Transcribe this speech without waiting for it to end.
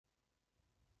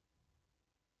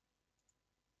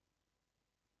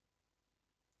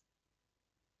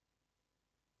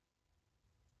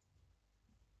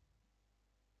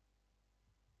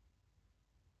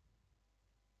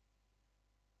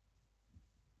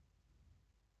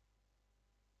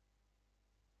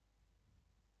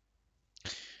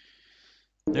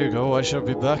There you go, I shall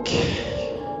be back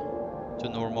to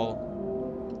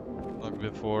normal like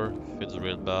before. Feels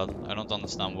real bad. I don't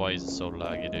understand why it's so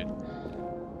laggy, dude.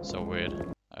 So weird.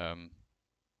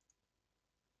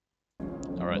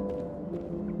 Alright.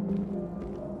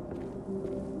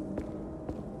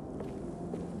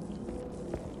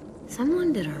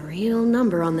 Someone did a real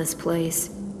number on this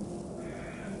place.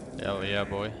 Hell yeah,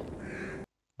 boy.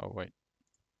 Oh, wait.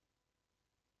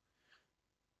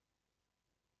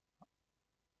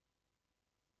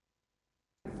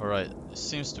 Alright, it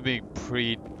seems to be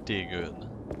pretty good.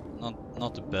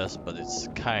 Not the best, but it's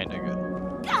kinda good.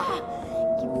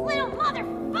 You little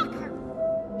motherfucker!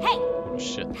 Hey! Oh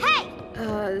shit. Hey!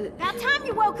 About time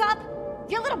you woke up!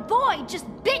 Your little boy just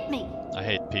bit me! I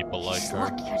hate people like He's her.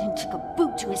 lucky I didn't take a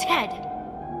boot to his head.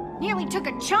 Nearly took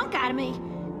a chunk out of me.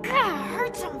 God,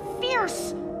 hurts him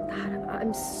fierce. God,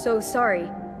 I'm so sorry.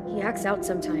 He acts out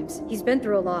sometimes. He's been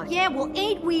through a lot. Yeah, well,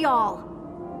 ain't we all?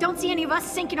 Don't see any of us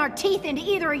sinking our teeth into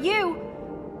either of you.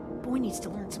 Boy needs to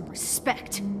learn some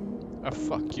respect. Oh,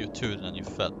 fuck you too, then, you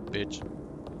fat bitch.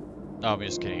 No, I'm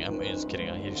just kidding. I'm just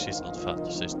kidding. She's not fat.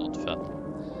 She's not fat.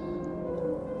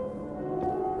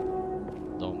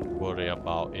 Don't worry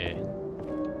about it.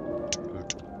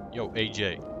 Yo,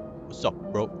 AJ. What's up,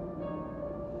 bro?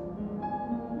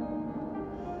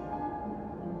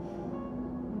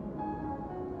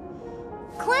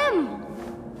 Clem!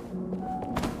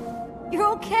 You're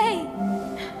okay.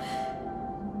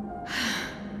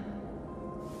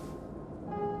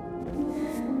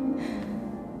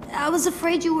 I was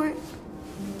afraid you were...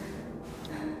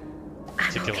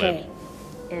 I'm Tickle okay. him.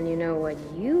 And you know what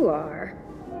you are?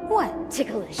 What?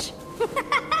 Ticklish.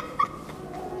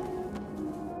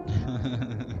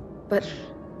 But,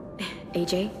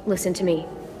 AJ, listen to me.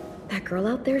 That girl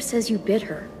out there says you bit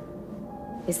her.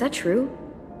 Is that true?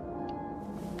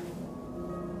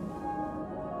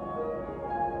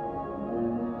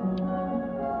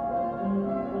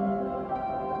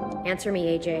 Answer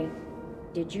me, AJ.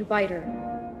 Did you bite her?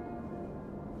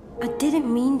 I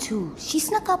didn't mean to. She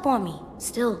snuck up on me.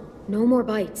 Still, no more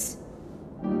bites.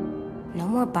 No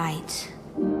more bites.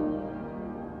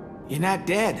 You're not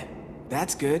dead.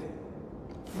 That's good.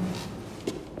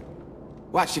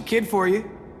 Watch your kid for you.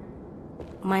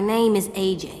 My name is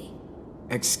AJ.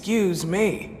 Excuse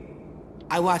me.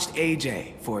 I watched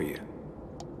AJ for you.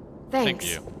 Thanks.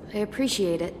 Thank you. I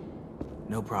appreciate it.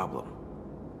 No problem.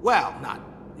 Well, not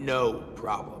no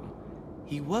problem.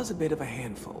 He was a bit of a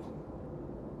handful.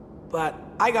 But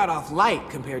I got off light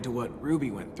compared to what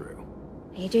Ruby went through.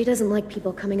 AJ doesn't like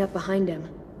people coming up behind him.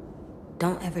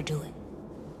 Don't ever do it.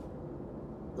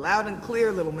 Loud and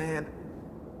clear, little man.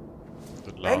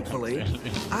 Good luck. Thankfully,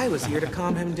 I was here to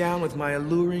calm him down with my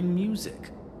alluring music.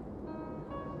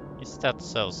 Is that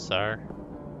so, sir?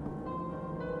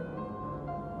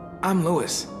 I'm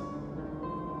Lewis.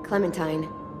 Clementine.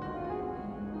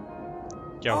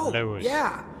 Yo, Lewis.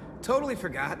 Yeah. Totally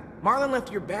forgot. Marlon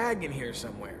left your bag in here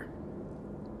somewhere.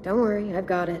 Don't worry, I've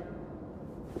got it.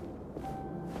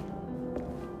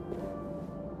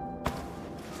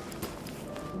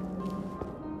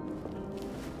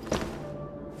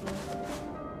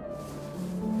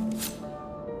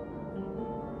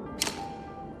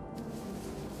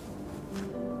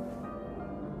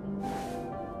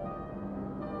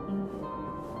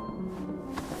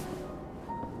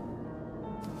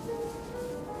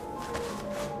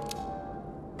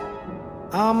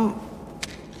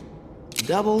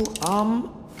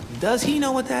 Does he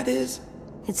know what that is?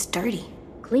 It's dirty.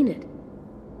 Clean it.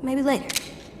 Maybe later.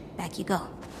 Back you go.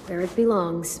 Where it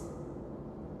belongs.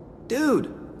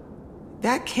 Dude,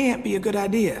 that can't be a good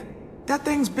idea. That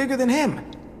thing's bigger than him.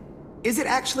 Is it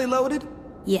actually loaded?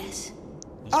 Yes.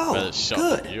 He's a Oh, better shot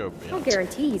good. than you, I'll bitch.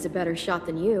 guarantee he's a better shot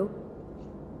than you.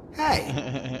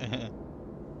 Hey,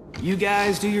 you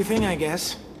guys do your thing, I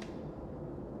guess.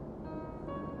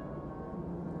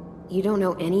 You don't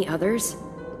know any others?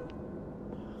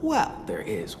 Well, there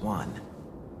is one.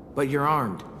 But you're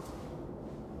armed.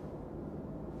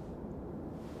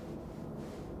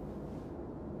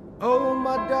 Oh,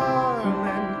 my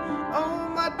darling.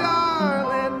 Oh, my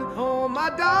darling. Oh, my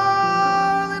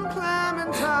darling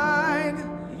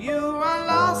Clementine. You are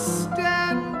lost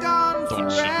and gone Don't you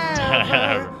forever.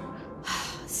 dare.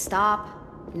 Stop.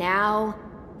 Now.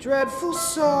 Dreadful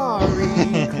sorry,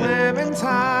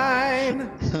 Clementine.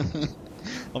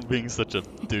 I'm being such a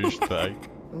douchebag.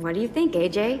 What do you think,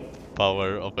 AJ?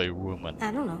 Power of a woman.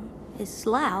 I don't know. It's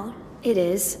loud. It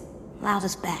is. Loud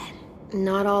is bad.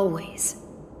 Not always.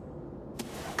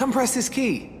 Come press this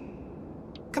key.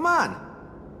 Come on.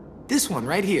 This one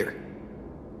right here.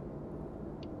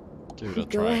 Dude, I'll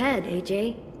Go try. ahead,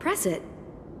 AJ. Press it.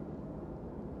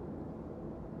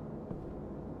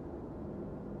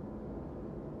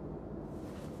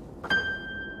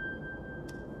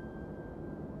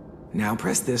 Now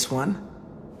press this one.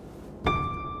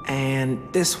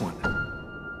 And this one.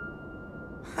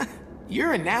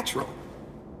 You're a natural.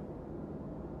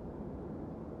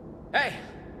 Hey!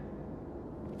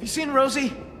 Have you seen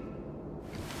Rosie?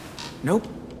 Nope.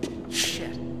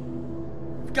 Shit.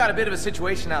 We've got a bit of a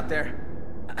situation out there.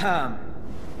 To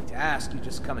ask, you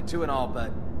just coming to and all,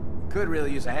 but could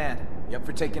really use a hand. You up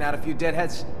for taking out a few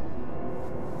deadheads?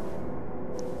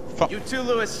 Fuck. You too,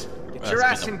 Lewis. Get your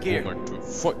ass in gear. To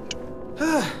foot.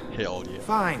 Hell yeah.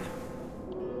 Fine.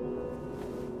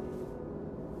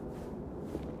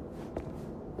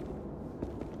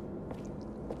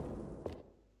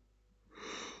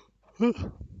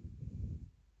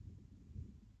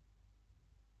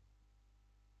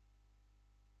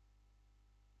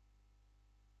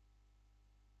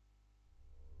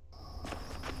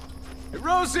 Hey,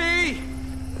 Rosie!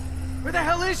 Where the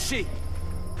hell is she?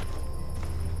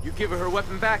 You give her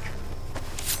weapon back?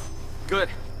 Good.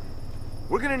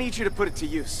 We're gonna need you to put it to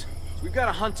use. We've got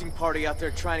a hunting party out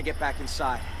there trying to get back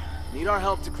inside. Need our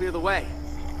help to clear the way.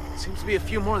 Seems to be a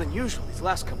few more than usual these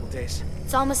last couple days.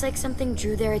 It's almost like something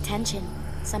drew their attention.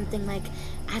 Something like,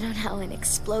 I don't know, an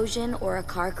explosion or a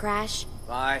car crash.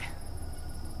 Bye.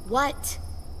 What?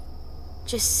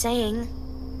 Just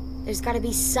saying. There's gotta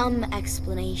be some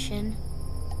explanation.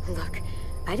 Look,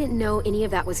 I didn't know any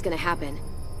of that was gonna happen.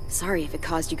 Sorry if it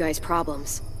caused you guys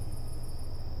problems.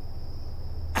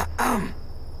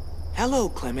 Hello,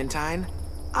 Clementine.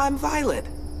 I'm Violet.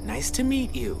 Nice to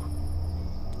meet you.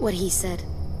 What he said.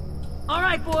 All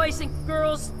right, boys and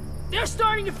girls, they're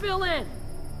starting to fill in.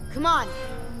 Come on.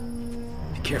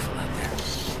 Be careful out there.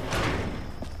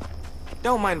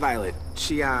 Don't mind Violet.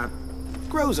 She,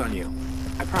 grows on you.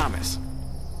 I promise.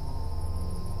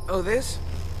 Oh, this?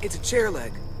 It's a chair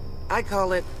leg. I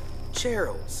call it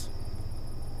Cheryl's.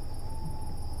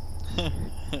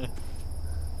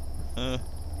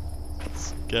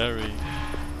 Scary.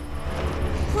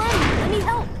 Clem, let me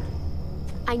help!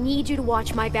 I need you to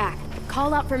watch my back.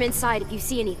 Call out from inside if you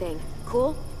see anything.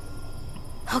 Cool?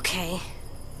 Okay.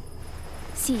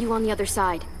 See you on the other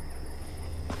side.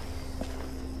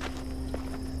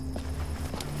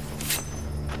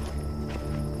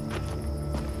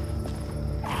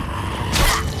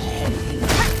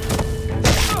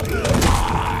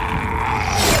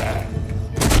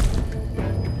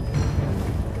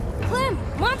 Clem,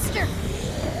 monster!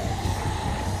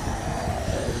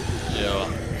 Yeah,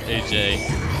 AJ.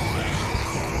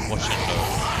 Watch it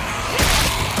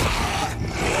though.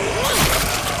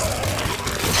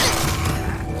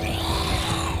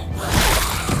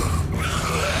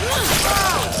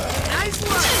 Nice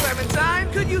work,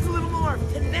 Clementine. Could use a little more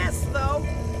finesse, though.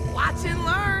 Watch and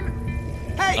learn.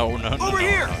 Hey, No, over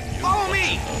here. no, Follow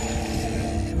me.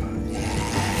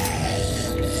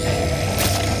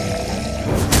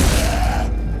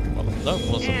 Well,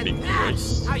 that was a And big that's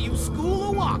race. how you school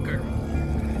a walker.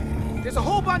 There's a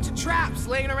whole bunch of traps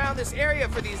laying around this area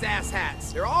for these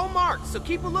asshats. They're all marked, so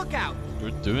keep a lookout. We're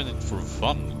doing it for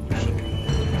fun. You should.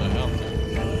 What the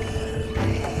hell?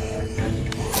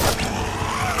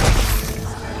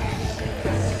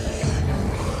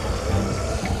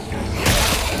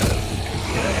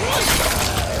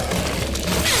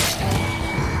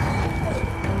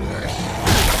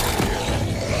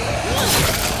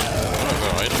 Whatever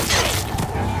items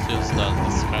feels that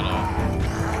it's kind of.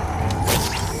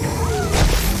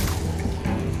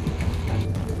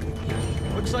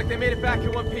 Looks like they made it back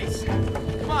in one piece.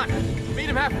 Come on, meet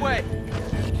him halfway.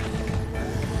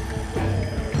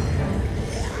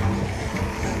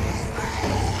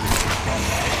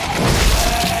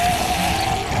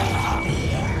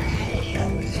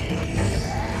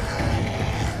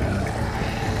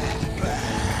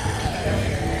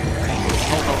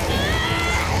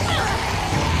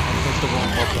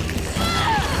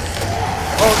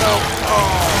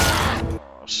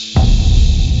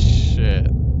 Shit.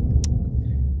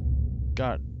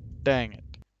 God dang it.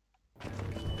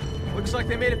 Looks like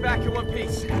they made it back in one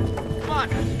piece. Come on,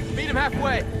 meet him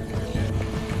halfway.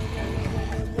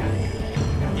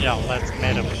 Yeah, let's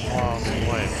meet him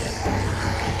halfway.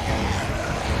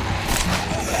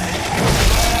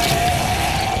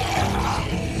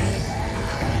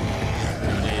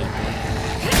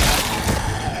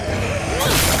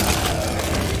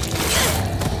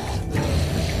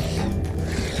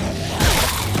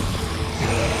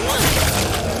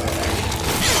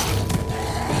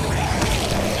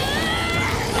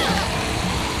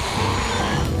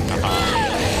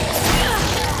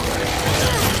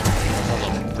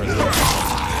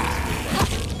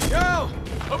 Yo,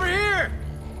 over here!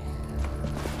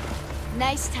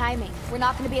 Nice timing. We're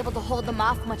not gonna be able to hold them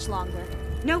off much longer.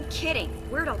 No kidding.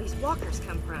 Where'd all these walkers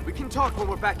come from? We can talk when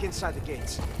we're back inside the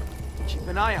gates. Keep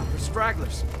an eye out for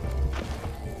stragglers.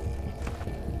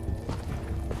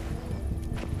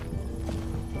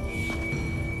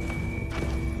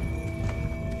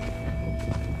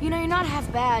 You know, you're not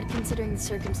half bad, considering the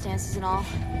circumstances and all.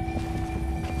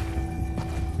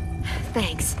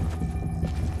 Thanks.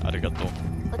 Arigato.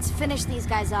 Let's finish these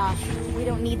guys off. We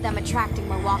don't need them attracting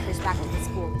more walkers back to the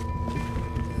school.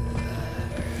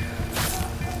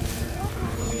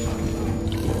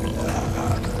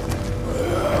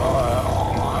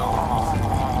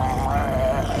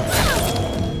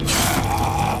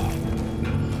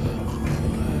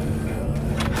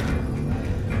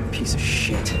 Piece of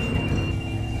shit.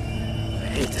 I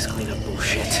hate this cleanup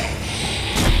bullshit.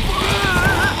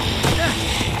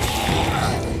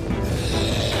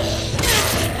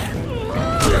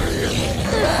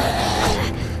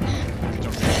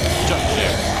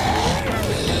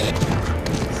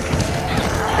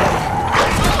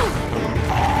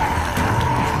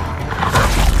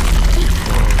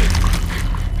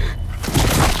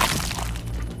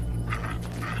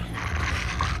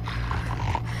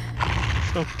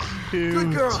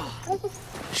 Good girl.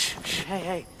 Shh, shh,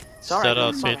 hey. It's all right. Set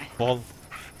It's a all right. pitbull.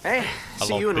 Hey, I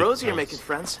see love you and Rosie are pitbulls. making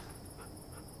friends.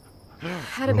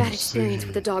 Had a bad experience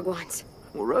with the dog once.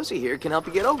 Well, Rosie here can help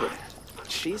you get over it.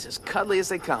 She's as cuddly as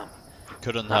they come.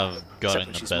 Couldn't have Except gotten when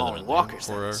a she's better mauling name walkers,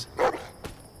 for her. that is.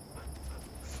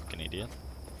 Fucking idiot.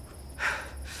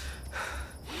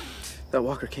 That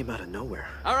walker came out of nowhere.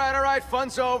 All right,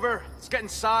 fun's over. Let's get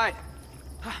inside.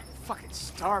 I'm fucking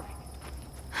starving.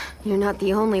 You're not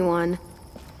the only one.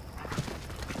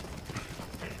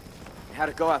 How'd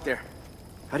it go out there?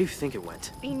 How do you think it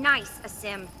went? Be nice,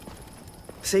 Asim.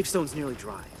 Safe stone's nearly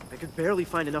dry. I could barely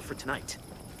find enough for tonight.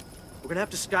 We're gonna have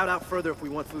to scout out further if we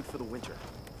want food for the winter.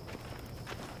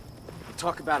 We'll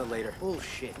talk about it later.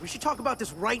 Bullshit. We should talk about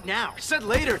this right now. I said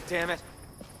later, damn it.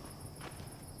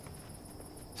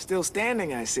 Still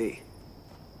standing, I see.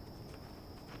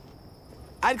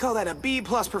 I'd call that a B+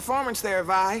 performance there,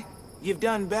 Vi. You've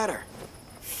done better.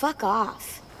 Fuck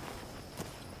off.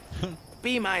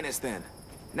 B- then.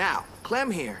 Now,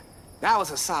 Clem here. That was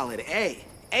a solid A.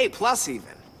 A+ even.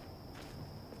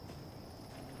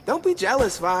 Don't be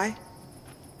jealous, Vi.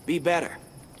 Be better.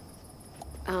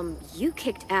 You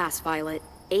kicked ass, Violet.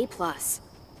 A+.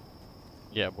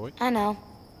 Yeah, boy. I know.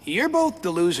 You're both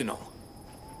delusional.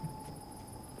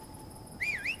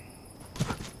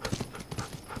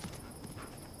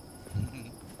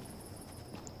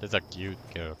 That's a cute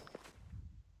girl.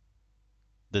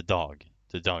 The dog.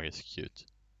 The dog is cute.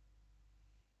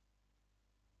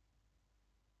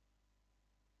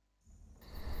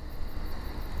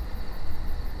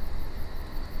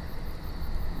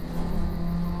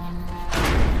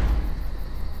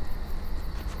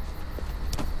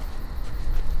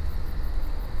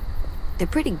 They're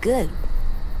pretty good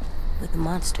with the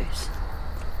monsters.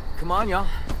 Come on, y'all.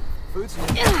 Food's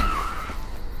near.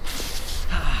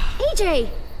 AJ!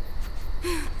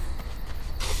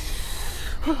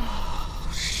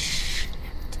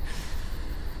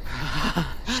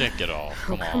 Shake it off.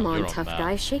 Oh, come on, you're a tough man.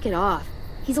 guy. Shake it off.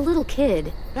 He's a little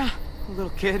kid. Yeah, a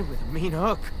little kid with a mean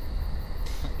hook.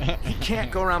 You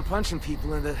can't go around punching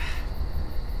people in the...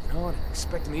 You know, and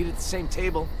expect them to eat at the same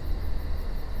table.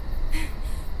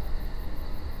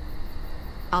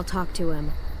 I'll talk to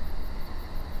him.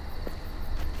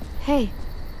 Hey.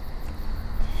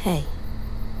 Hey,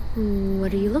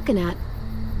 What are you looking at?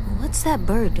 what's that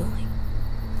bird doing?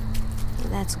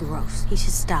 That's gross. He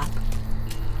should stop.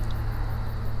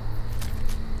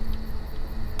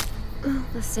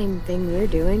 The same thing we're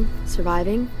doing.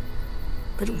 Surviving.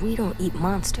 But we don't eat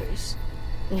monsters.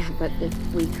 Yeah, but if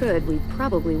we could, we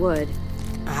probably would.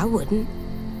 I wouldn't.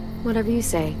 Whatever you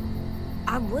say.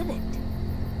 I wouldn't.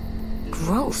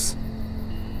 Gross.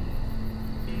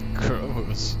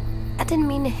 Gross. I didn't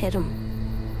mean to hit him.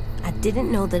 I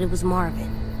didn't know that it was Marvin.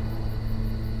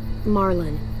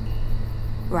 Marlon.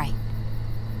 Right.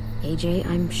 AJ,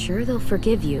 I'm sure they'll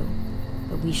forgive you.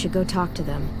 But we should go talk to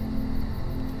them.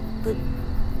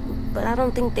 But I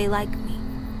don't think they like me.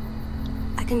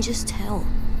 I can just tell.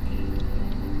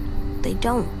 They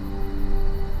don't.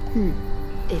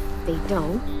 If they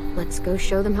don't, let's go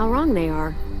show them how wrong they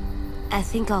are. I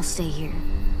think I'll stay here.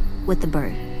 With the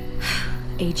bird.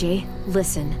 AJ,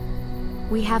 listen.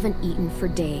 We haven't eaten for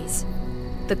days.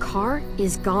 The car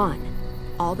is gone.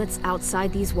 All that's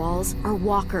outside these walls are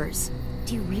walkers.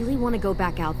 Do you really want to go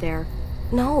back out there?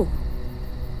 No.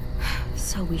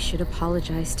 So we should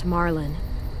apologize to Marlon.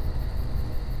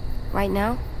 Right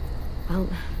now? Well,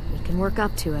 we can work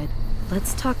up to it.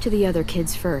 Let's talk to the other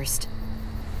kids first.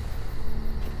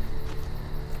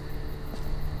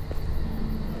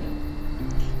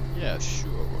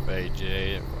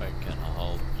 AJ, I can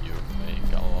help you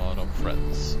make a lot of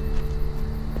friends.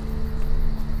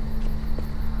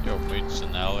 You've reached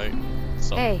an alley.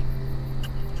 So Hey.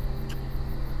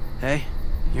 Hey,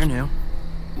 you're new.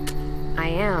 I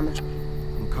am.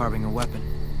 I'm carving a weapon.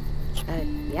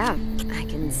 Yeah, I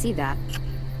can see that.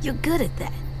 You're good at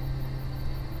that.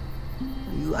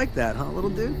 You like that, huh, little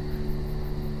dude?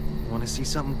 Want to see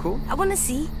something cool? I want to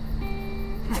see.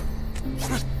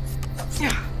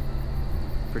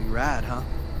 Pretty rad, huh?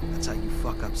 That's how you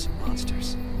fuck up some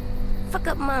monsters. Fuck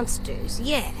up monsters,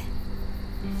 yeah.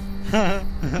 That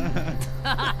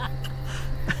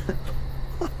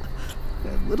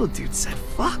little dude said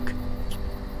fuck.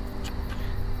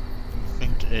 I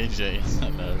think AJ is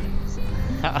hilarious.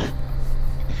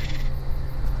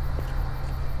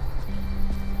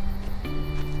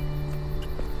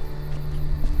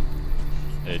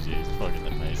 AJ is fucking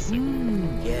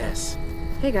amazing. Yes.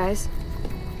 Hey guys.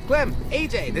 Clem,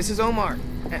 AJ, this is Omar.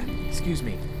 Excuse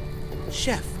me.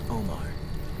 Chef Omar.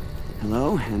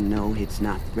 Hello, and no, it's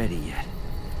not ready yet.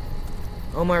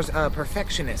 Omar's a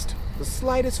perfectionist. The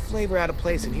slightest flavor out of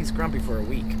place and he's grumpy for a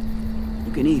week.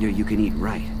 You can eat or you can eat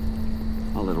right.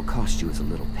 All it'll cost you is a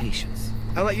little patience.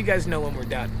 I'll let you guys know when we're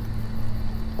done.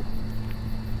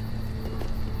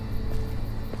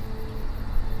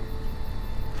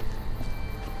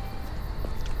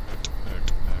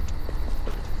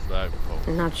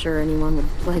 I'm not sure anyone would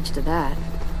pledge to that.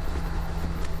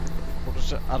 What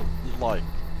is it? I like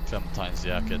Clementine's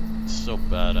jacket. It's so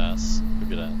badass.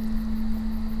 Look at that.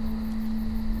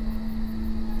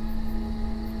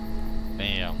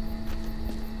 Bam.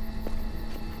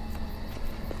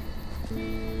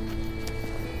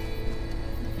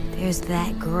 There's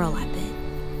that girl, I bet.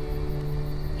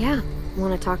 Yeah,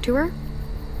 wanna talk to her?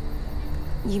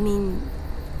 You mean,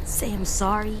 say I'm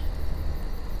sorry?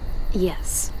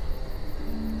 Yes.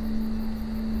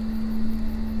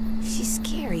 She's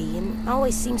scary and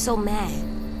always seems so mad.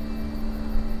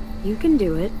 You can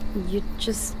do it. You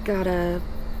just gotta...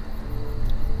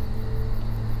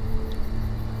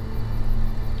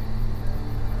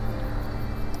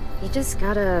 You just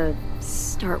gotta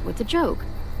start with a joke.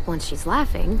 Once she's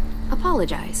laughing,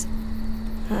 apologize.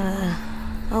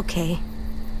 Okay.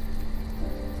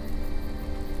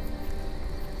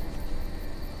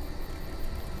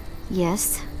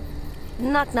 Yes.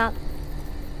 Knock knock.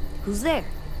 Who's there?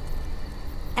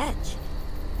 Edge.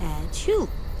 Achoo.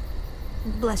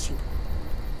 Bless you.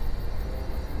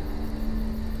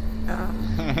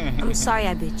 I'm sorry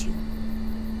I bit you.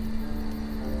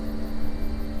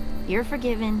 You're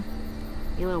forgiven,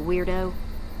 you little weirdo.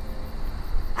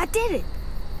 I did it.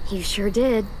 You sure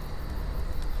did.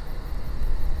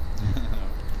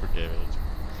 Forgive it.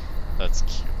 That's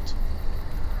cute.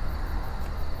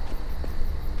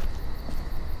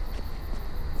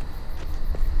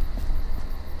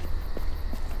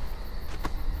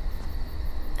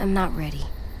 I'm not ready.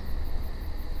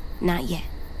 Not yet.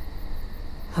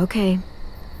 Okay.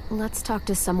 Let's talk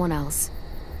to someone else.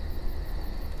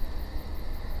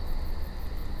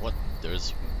 What?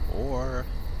 There's more?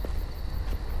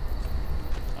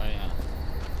 Oh yeah.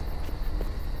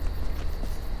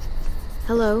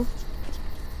 Hello?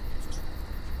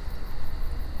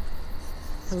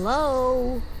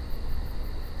 Hello?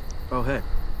 Oh, hey.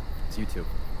 It's you two.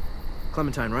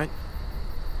 Clementine, right?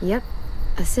 Yep.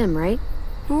 A sim, right?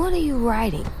 What are you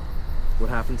writing? What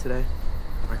happened today?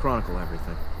 I chronicle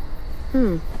everything.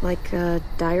 Like a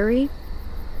diary?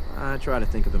 I try to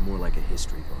think of it more like a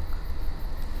history book.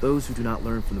 Those who do not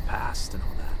learn from the past and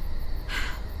all that.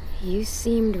 You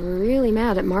seemed really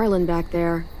mad at Marlin back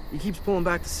there. He keeps pulling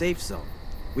back the safe zone.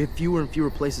 We have fewer and fewer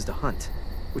places to hunt,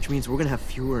 which means we're gonna have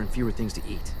fewer and fewer things to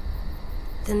eat.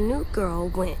 The new girl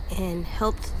went and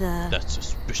helped the That's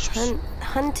suspicious.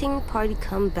 hunting party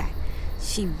come back.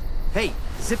 She... Hey,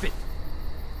 zip it!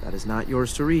 That is not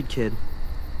yours to read, kid.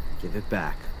 Give it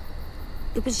back.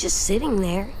 It was just sitting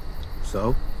there.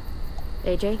 So?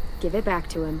 AJ, give it back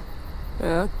to him.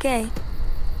 Okay.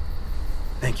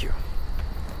 Thank you.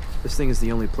 This thing is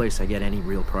the only place I get any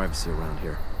real privacy around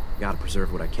here. Gotta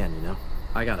preserve what I can, you know?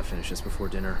 I gotta finish this before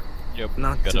dinner. Yep,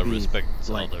 Not gotta to be, respect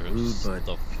like, others' rude, but,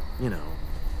 stuff, you know.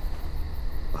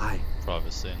 Bye.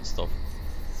 privacy and stuff.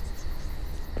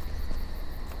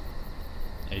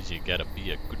 AJ, gotta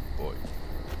be a good boy.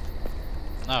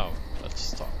 Now,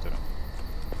 let's talk to them.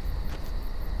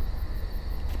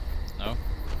 No?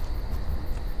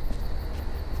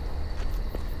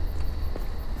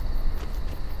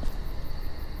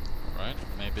 Alright,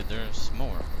 maybe there's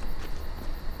more.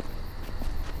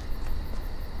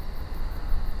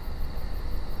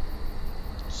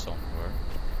 Somewhere.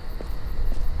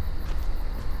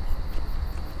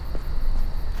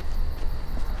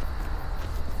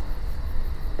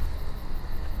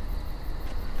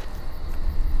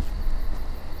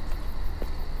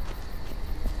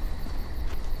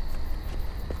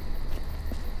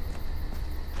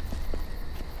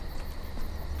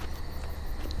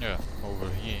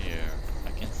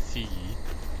 See.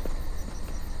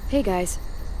 Hey guys.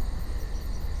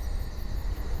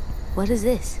 What is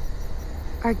this?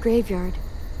 Our graveyard.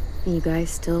 You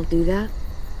guys still do that?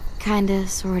 Kinda,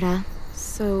 sorta.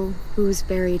 So, who's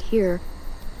buried here?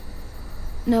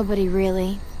 Nobody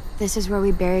really. This is where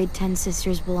we buried 10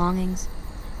 sisters' belongings.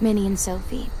 Minnie and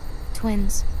Sophie.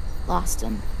 Twins. Lost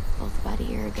them. Both about a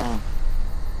year ago.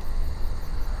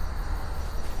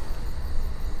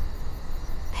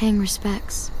 Paying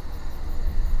respects.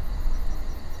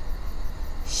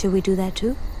 Should we do that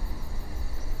too?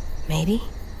 Maybe?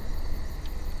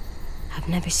 I've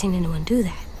never seen anyone do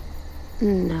that.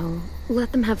 No,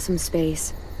 let them have some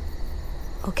space.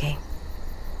 Okay.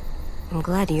 I'm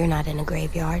glad you're not in a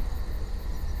graveyard.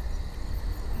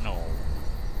 No.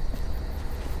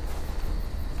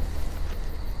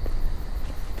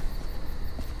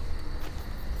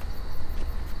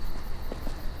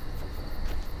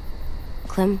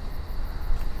 Clem,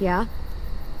 Yeah?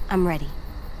 I'm ready.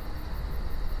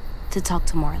 To talk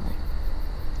to Marlon.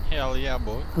 Hell yeah,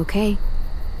 boy. Okay.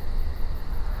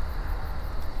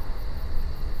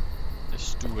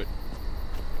 Let's do it.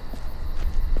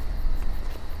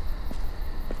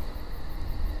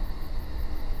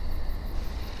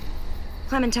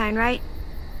 Clementine, right?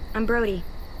 I'm Brody.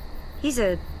 He's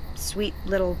a sweet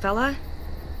little fella.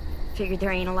 Figured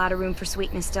there ain't a lot of room for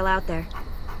sweetness still out there.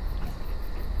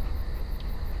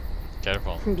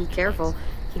 Careful. Be careful.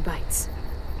 He bites.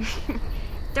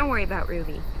 Don't worry about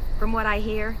Ruby. From what I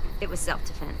hear, it was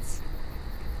self-defense.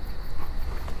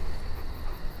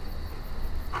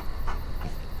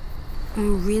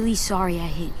 I'm really sorry I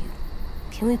hit you.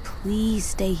 Can we please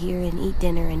stay here and eat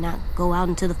dinner and not go out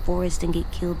into the forest and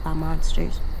get killed by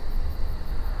monsters?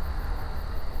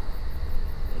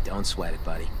 Hey, don't sweat it,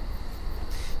 buddy.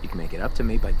 You can make it up to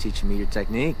me by teaching me your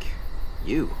technique.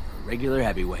 You, a regular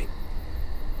heavyweight.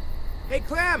 Hey,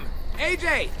 Clem!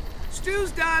 AJ!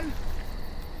 Stew's done!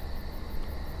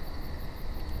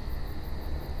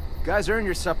 You guys earned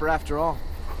your supper after all.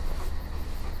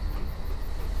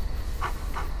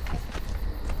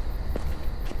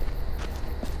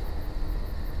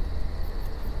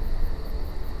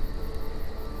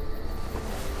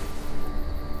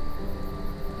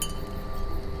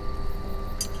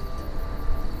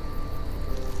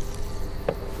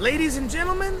 Ladies and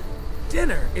gentlemen,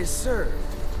 dinner is served.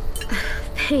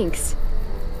 Thanks.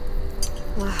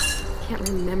 Wow, can't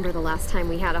remember the last time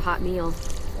we had a hot meal.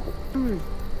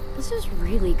 This is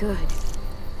really good.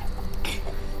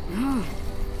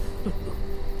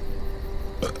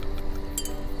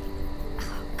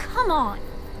 Come on!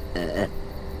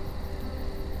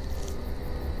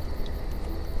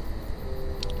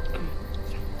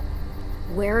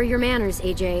 Where are your manners,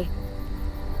 AJ?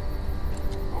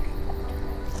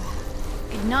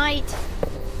 Good night.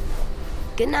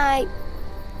 Good night.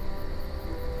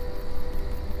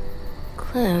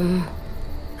 Clem.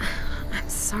 I'm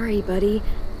sorry, buddy.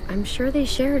 I'm sure they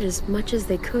shared as much as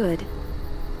they could.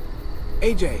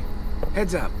 AJ,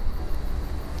 heads up.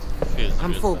 Feels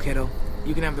I'm good, full, but- kiddo.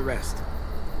 You can have the rest.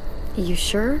 You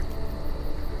sure?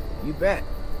 You bet.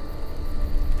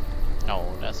 Oh,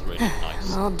 that's really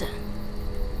nice. I'm all done.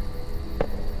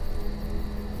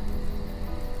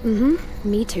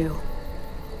 Me too.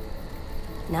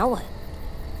 Now what?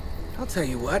 I'll tell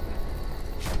you what.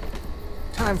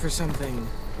 Time for something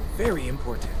very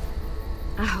important.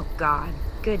 Oh, God.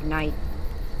 Good night.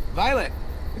 Violet,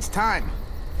 it's time.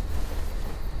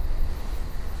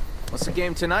 What's the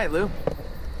game tonight, Lou?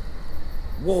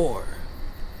 War.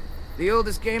 The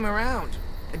oldest game around.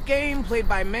 A game played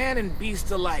by man and beast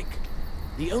alike.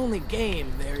 The only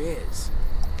game there is.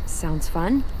 Sounds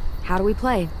fun. How do we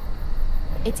play?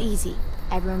 It's easy.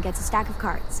 Everyone gets a stack of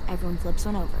cards. Everyone flips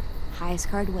one over. Highest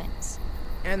card wins.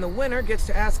 And the winner gets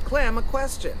to ask Clem a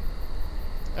question.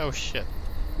 Oh shit.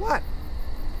 What?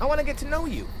 I want to get to know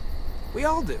you. We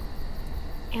all do.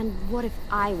 And what if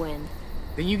I win?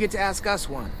 Then you get to ask us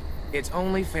one. It's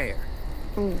only fair.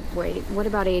 Wait, what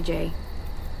about AJ?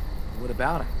 What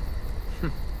about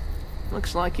him?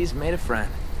 Looks like he's made a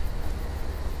friend.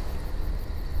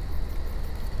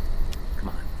 Come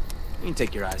on. You can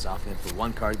take your eyes off him for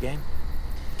one card game.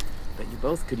 Bet you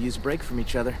both could use a break from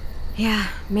each other. Yeah,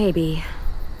 maybe.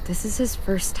 This is his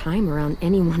first time around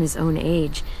anyone his own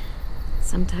age.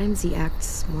 Sometimes he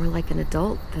acts more like an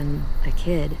adult than a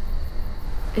kid.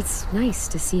 It's nice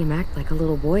to see him act like a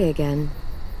little boy again.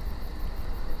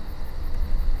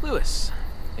 Lewis,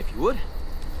 if you would.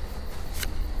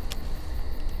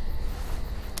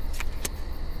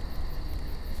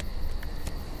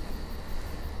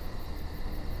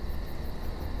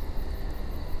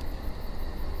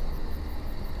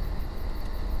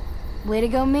 Way to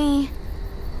go, me.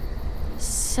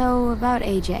 So, about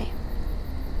AJ.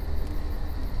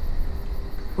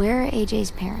 Where are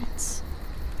AJ's parents?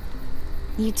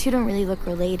 You two don't really look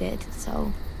related,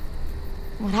 so...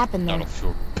 What happened there? None of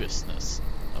your business.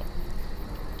 Oh.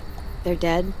 They're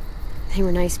dead. They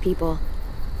were nice people.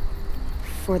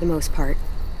 For the most part.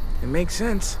 It makes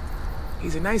sense.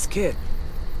 He's a nice kid.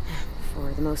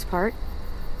 For the most part.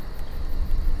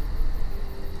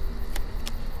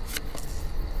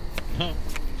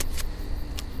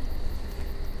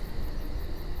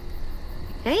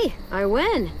 Hey, I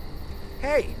win.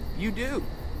 Hey, you do.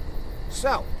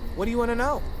 So, what do you want to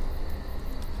know?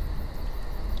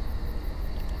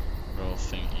 Bra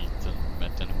thing Ethan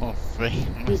met anyone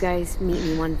famous. You guys meet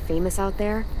anyone famous out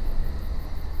there?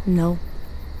 No.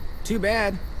 Too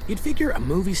bad. You'd figure a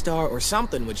movie star or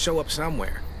something would show up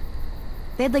somewhere.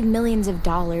 They had like millions of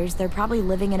dollars. They're probably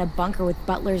living in a bunker with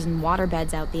butlers and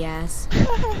waterbeds out the ass.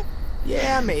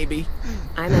 Yeah, maybe.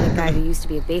 I met a guy who used to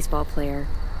be a baseball player.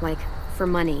 Like, for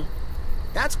money.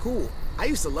 That's cool. I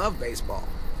used to love baseball.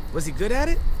 Was he good at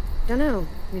it? Dunno.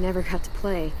 We never got to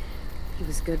play. He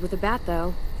was good with a bat,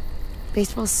 though.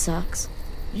 Baseball sucks.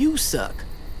 You suck.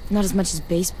 Not as much as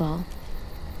baseball.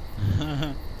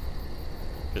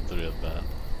 Get the real bad.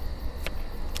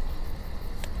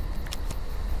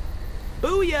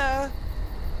 Booyah!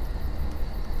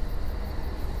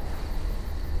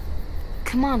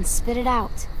 Come on, spit it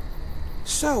out.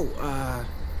 So,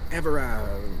 ever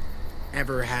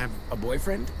have a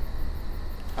boyfriend?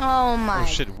 Oh my... Oh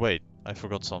shit, wait. I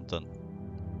forgot something.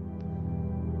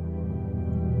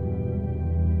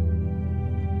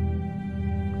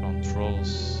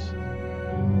 Controls.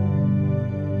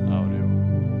 Audio.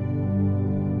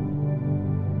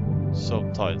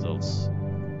 Subtitles.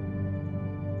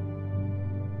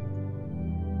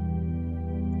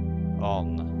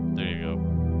 On. There you go.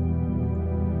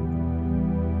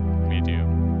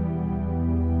 Medium.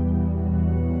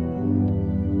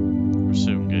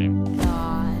 Resume game.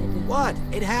 God. What?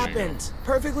 It happened.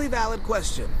 Perfectly valid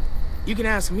question. You can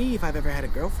ask me if I've ever had a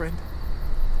girlfriend.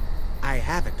 I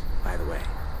haven't, by the way.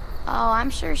 Oh,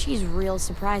 I'm sure she's real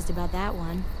surprised about that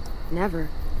one. Never.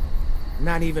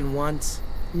 Not even once.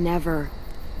 Never.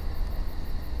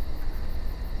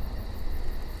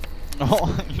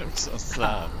 Oh, it looks so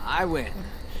sad. I win.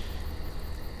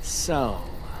 So,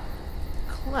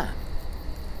 Clem,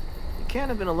 you can't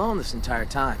have been alone this entire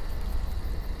time.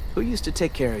 Who used to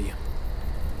take care of you?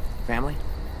 Family?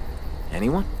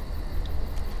 Anyone?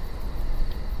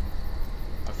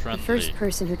 A friend The first Lee.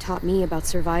 person who taught me about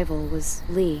survival was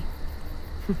Lee.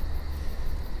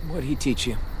 What'd he teach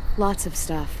you? Lots of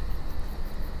stuff.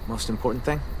 Most important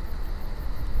thing?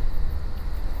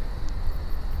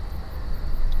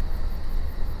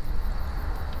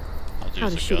 How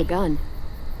to shoot a gun.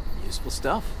 Useful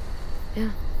stuff.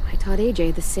 Yeah, I taught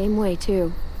AJ the same way,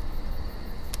 too.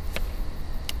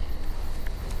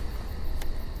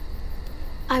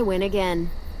 I win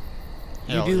again.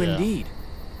 You do indeed.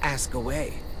 Ask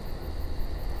away.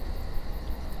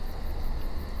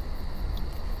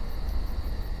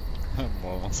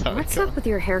 What's up with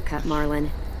your haircut, Marlon?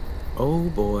 Oh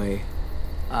boy.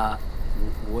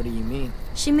 What do you mean?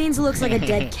 She means it looks like a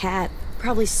dead cat.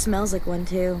 Probably smells like one,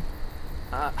 too.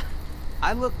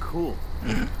 I look cool.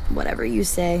 Whatever you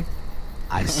say.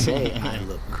 I say I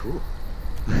look cool.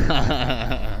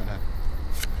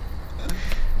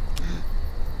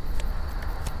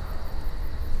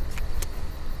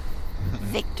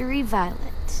 Victory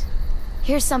Violet.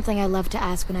 Here's something I love to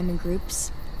ask when I'm in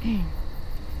groups.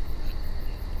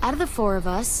 Out of the four of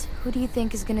us, who do you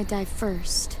think is gonna die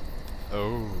first?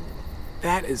 Oh.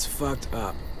 That is fucked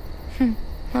up. Oh,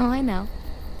 I know.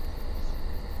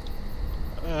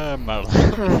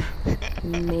 Marlon.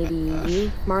 Maybe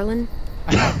you, Marlon?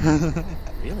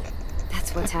 Really?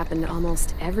 That's what's happened to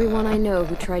almost everyone I know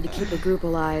who tried to keep a group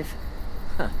alive.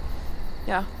 Huh.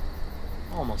 Yeah.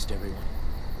 Almost everyone.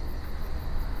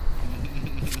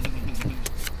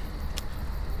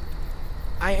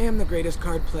 I am the greatest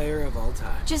card player of all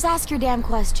time. Just ask your damn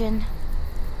question.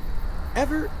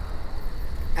 Ever?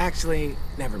 Actually,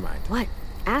 never mind. What?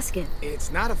 Ask it.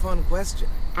 It's not a fun question.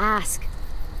 Ask.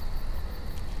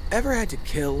 Ever had to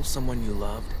kill someone you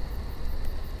loved?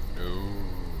 No.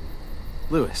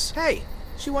 Lewis. Hey,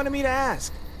 she wanted me to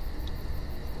ask.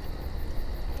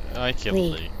 I killed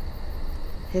Lee.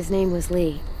 His name was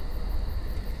Lee.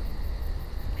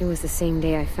 It was the same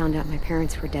day I found out my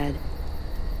parents were dead.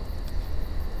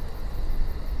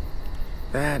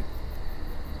 That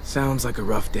sounds like a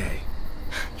rough day.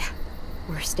 Yeah,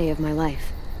 worst day of my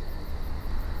life.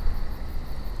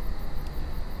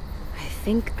 I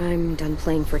think I'm done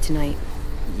playing for tonight.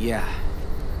 Yeah,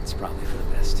 it's probably for the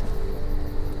best.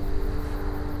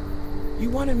 You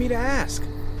wanted me to ask.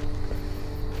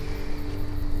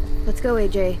 Let's go,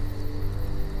 AJ.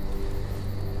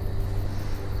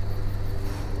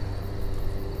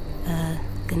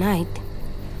 Good night.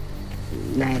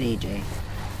 Night, AJ.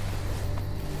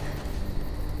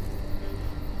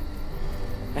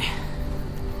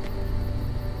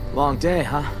 Long day,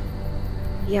 huh?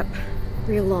 Yep,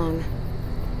 real long.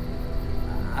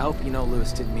 I hope you know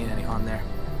Lewis didn't mean any harm there.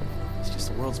 He's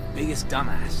just the world's biggest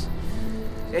dumbass.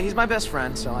 Yeah, he's my best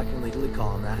friend, so I can legally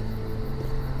call him that.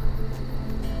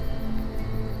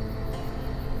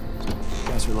 You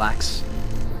guys relax.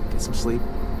 Get some sleep.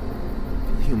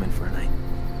 Feel human for a night.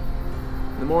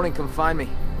 In the morning, come find me.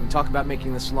 We can talk about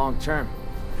making this long term.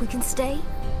 We can stay?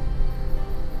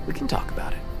 We can talk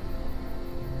about it.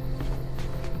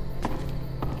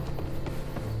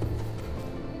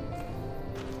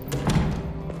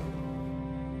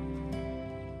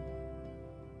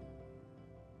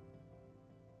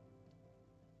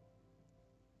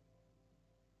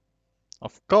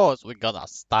 Of course we gotta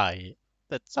stay.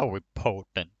 That's so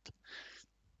important.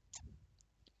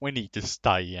 We need to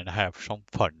stay and have some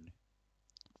fun.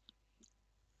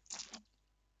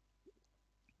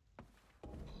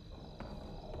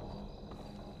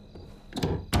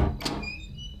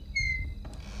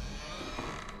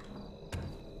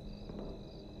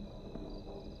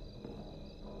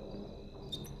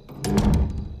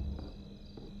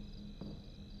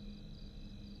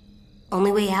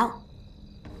 Only way out?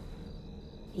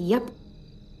 Yep.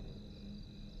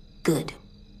 Good.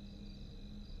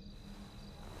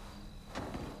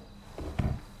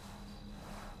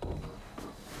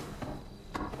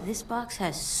 This box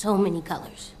has so many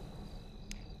colors.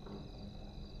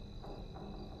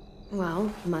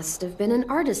 Well, must have been an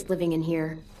artist living in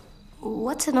here.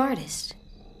 What's an artist?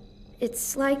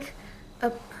 It's like a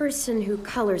person who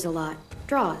colors a lot,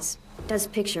 draws, does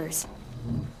pictures.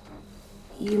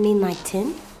 You mean like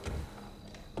 10?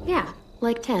 Yeah,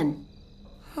 like 10.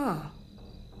 Huh.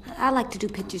 I like to do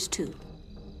pictures too.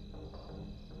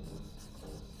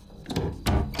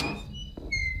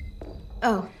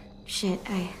 Oh, shit.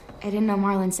 I didn't know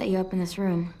Marlon set you up in this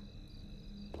room.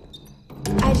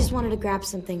 I just wanted to grab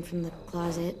something from the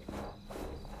closet.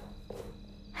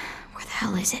 Where the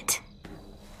hell is it?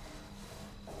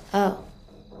 Oh.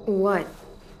 What?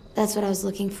 That's what I was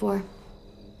looking for.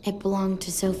 It belonged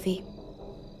to Sophie.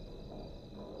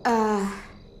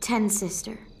 Ten's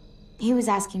sister. He was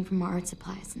asking for more art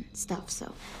supplies and stuff,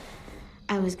 so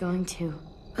I was going to.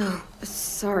 Oh,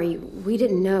 sorry. We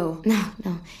didn't know.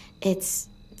 No. It's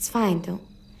fine. Don't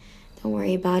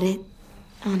worry about it.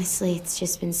 Honestly, it's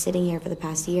just been sitting here for the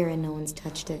past year and no one's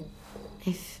touched it.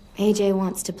 If AJ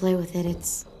wants to play with it,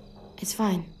 it's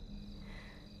fine.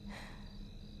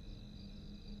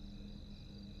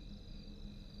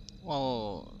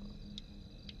 Well,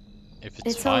 if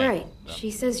It's fine, all right. then-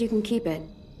 She says you can keep it.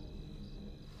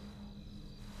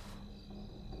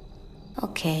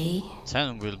 Okay.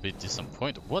 10 will be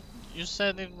disappointed. What? You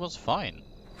said it was fine.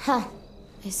 Huh.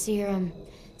 I see you're,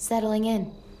 settling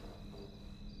in.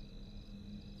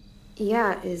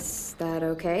 Yeah, is that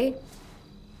okay?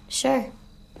 Sure.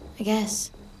 I guess.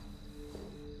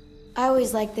 I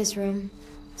always liked this room.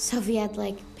 Sophie had,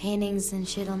 like, paintings and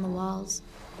shit on the walls.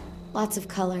 Lots of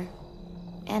color.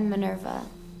 And Minerva.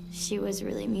 She was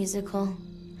really musical.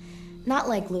 Not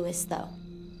like Lewis, though.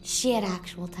 She had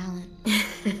actual talent.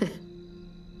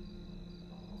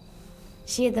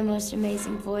 She had the most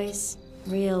amazing voice.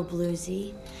 Real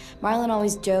bluesy. Marlon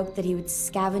always joked that he would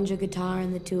scavenge a guitar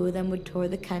and the two of them would tour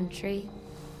the country.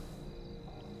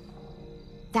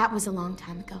 That was a long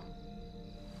time ago.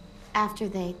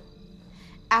 Afterwards,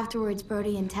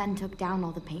 Brody and 10 took down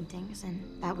all the paintings, and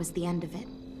that was the end of it.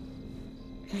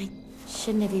 I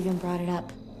shouldn't have even brought it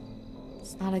up.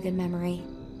 It's not a good memory.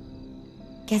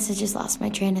 Guess I just lost my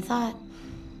train of thought.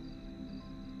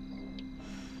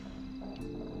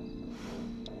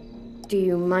 Do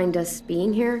you mind us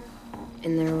being here?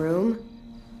 In their room?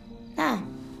 Nah,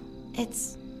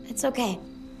 it's okay.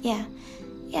 Yeah,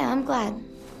 I'm glad.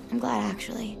 I'm glad,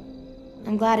 actually.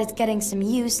 I'm glad it's getting some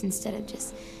use instead of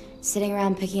just sitting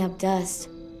around picking up dust.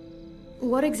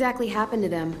 What exactly happened to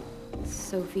them?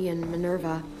 Sophie and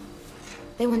Minerva.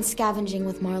 They went scavenging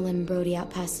with Marlon and Brody out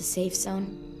past the safe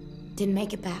zone. Didn't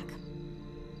make it back.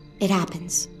 It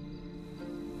happens.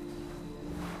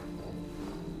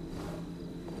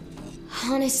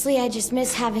 Honestly, I just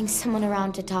miss having someone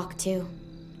around to talk to.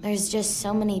 There's just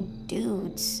so many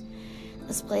dudes.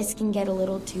 This place can get a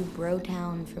little too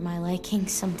bro-town for my liking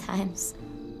sometimes.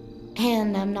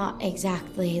 And I'm not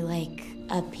exactly, like,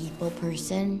 a people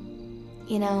person,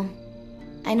 you know?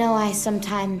 I know I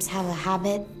sometimes have a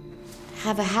habit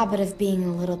have a habit of being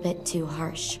a little bit too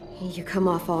harsh. You come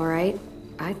off all right.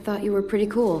 I thought you were pretty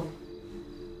cool.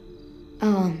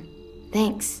 Oh,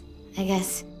 thanks, I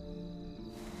guess.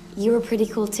 You were pretty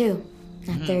cool too,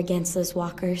 out there against those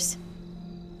walkers.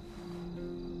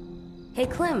 Hey,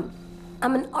 Clem,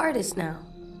 I'm an artist now.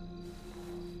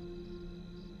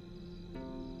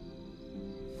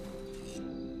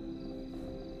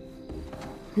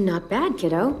 Not bad,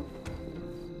 kiddo.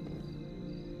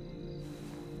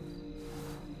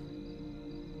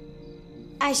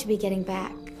 I should be getting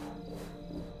back.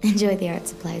 Enjoy the art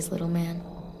supplies, little man.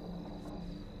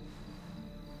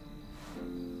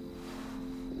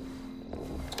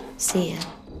 See ya.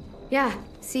 Yeah,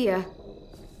 see ya.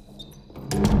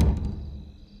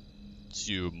 It's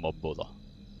you, my brother.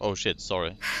 Oh shit,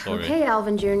 sorry. Okay,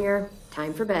 Alvin Jr.,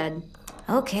 time for bed.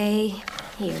 Okay,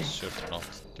 here. Should not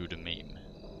do the meme.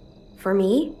 For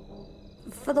me?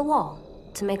 For the wall,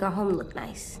 to make our home look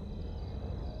nice.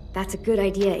 That's a good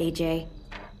idea, AJ.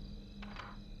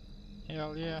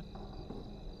 Hell yeah.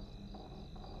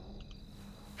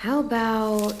 How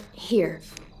about here?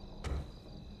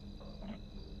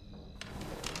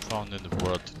 Found in the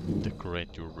world to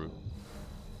decorate your room.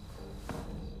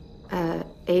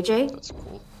 AJ? That's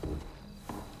cool.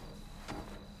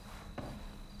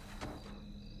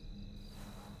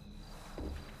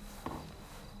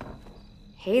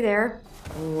 Hey there.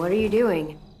 What are you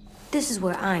doing? This is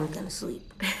where I'm gonna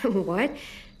sleep. What?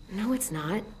 No, it's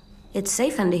not. It's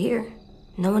safe under here.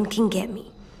 No one can get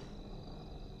me.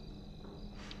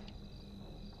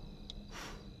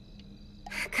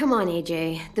 Come on,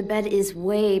 AJ. The bed is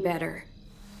way better.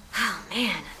 Oh,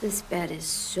 man, this bed is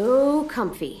so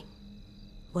comfy.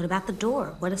 What about the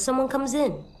door? What if someone comes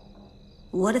in?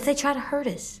 What if they try to hurt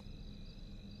us?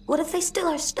 What if they steal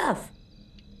our stuff?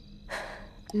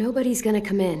 Nobody's gonna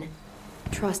come in.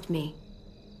 Trust me.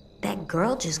 That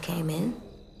girl just came in.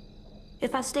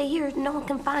 If I stay here, no one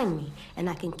can find me, and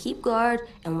I can keep guard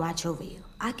and watch over you.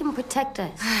 I can protect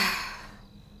us.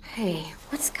 Hey,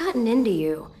 what's gotten into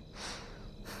you?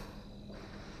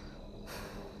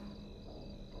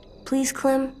 Please,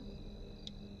 Clem.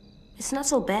 It's not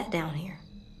so bad down here.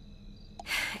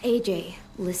 AJ,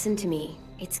 listen to me.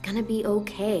 It's gonna be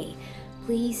okay.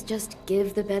 Please just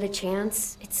give the bed a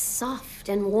chance. It's soft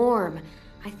and warm.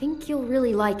 I think you'll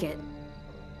really like it.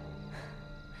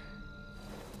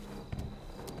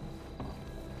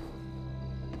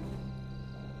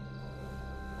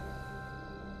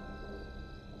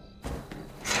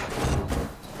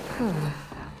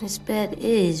 This bed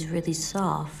is really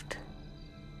soft.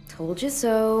 Told you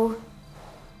so.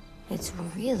 It's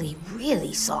really,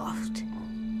 really soft.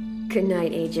 Good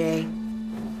night, AJ.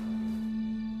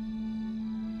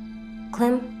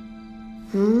 Clem?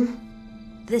 Hmm?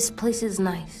 This place is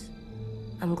nice.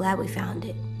 I'm glad we found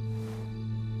it.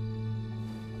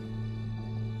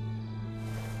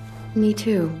 Me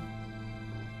too.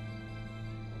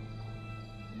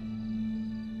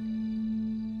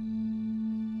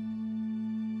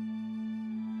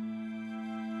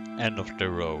 End of the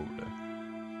road.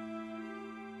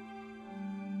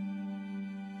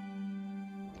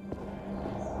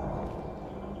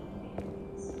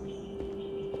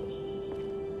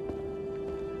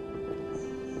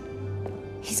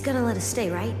 He's gonna let us stay,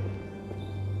 right?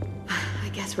 I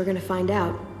guess we're gonna find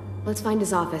out. Let's find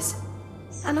his office.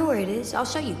 I know where it is. I'll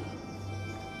show you.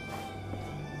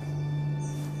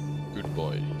 Good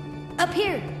boy. Up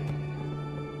here!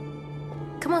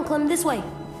 Come on, Clem, this way.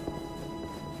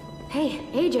 Hey,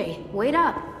 AJ, wait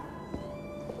up.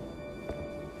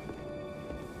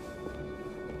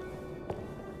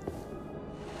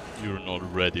 You're not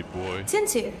ready, boy.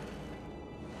 Tin's here.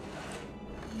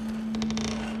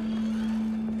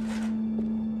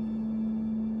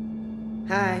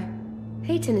 Hi.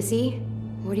 Hey, Tennessee.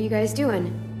 What are you guys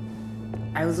doing?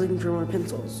 I was looking for more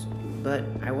pencils, but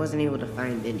I wasn't able to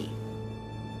find any.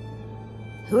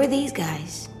 Who are these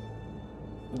guys?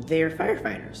 They're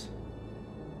firefighters.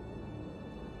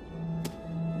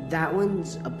 That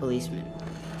one's a policeman.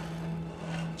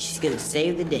 She's gonna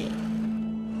save the day.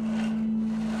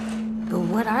 But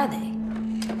what are they?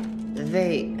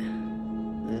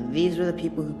 These were the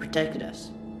people who protected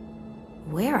us.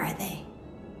 Where are they?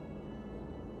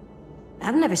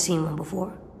 I've never seen one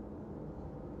before.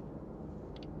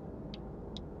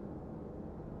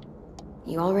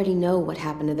 You already know what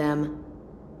happened to them.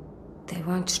 They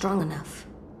weren't strong enough.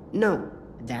 No,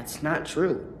 that's not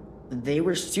true. They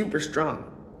were super strong.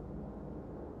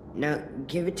 Now,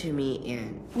 give it to me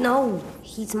and... No,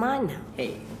 he's mine now.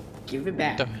 Hey, give it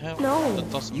back. What the hell? No.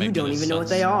 That doesn't You make don't any even know what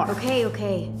sense. they are.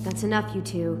 Okay, that's enough, you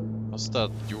two. What's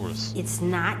that yours? It's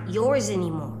not yours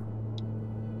anymore.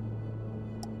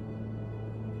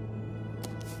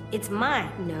 It's mine.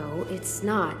 No, it's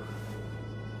not.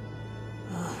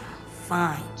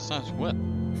 Fine. Sounds wet.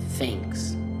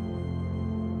 Thanks.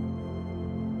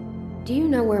 Do you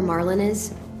know where Marlon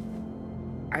is?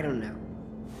 I don't know.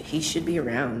 He should be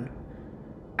around.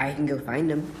 I can go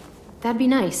find him. That'd be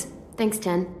nice. Thanks,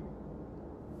 Ten.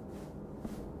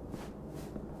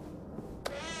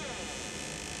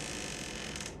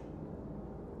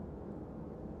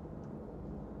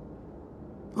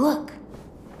 Look.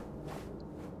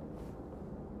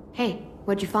 Hey,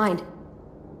 what'd you find?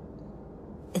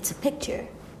 It's a picture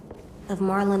of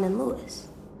Marlon and Lewis.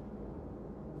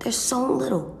 They're so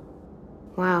little.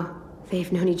 Wow,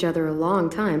 they've known each other a long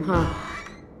time, huh?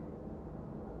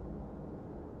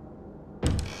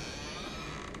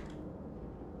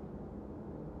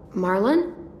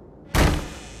 Marlon?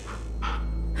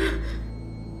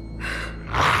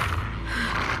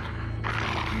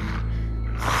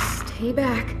 Stay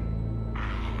back.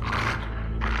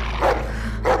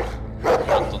 I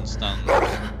don't understand.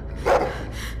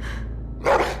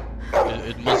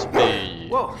 It must be...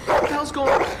 Whoa, what the hell's going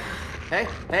on? Hey,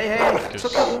 it's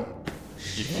okay.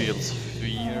 She feels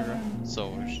fear,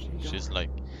 so she's like,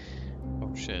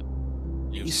 oh shit.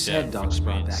 You said dogs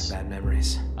brought back bad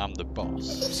memories. I'm the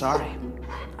boss. Sorry.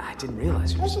 I didn't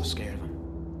realize you were so scared of him.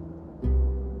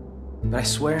 But I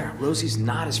swear, Rosie's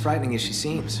not as frightening as she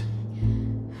seems.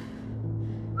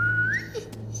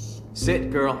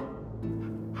 Sit, girl.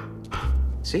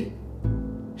 See?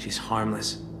 She's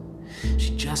harmless.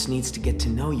 She just needs to get to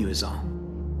know you is all.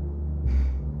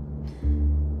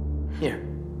 Here,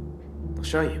 I'll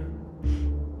show you.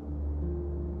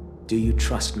 Do you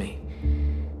trust me?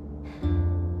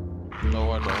 No,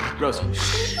 I don't. Rosie,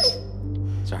 shh.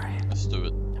 Sorry. Let's do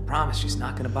it. I promise she's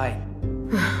not gonna bite.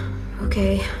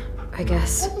 Okay, I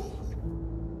guess.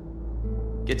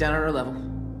 Get down on her level.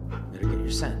 Better get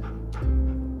your scent.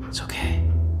 It's okay.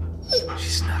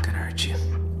 She's not gonna hurt you.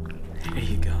 There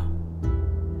you go.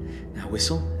 Now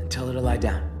whistle and tell her to lie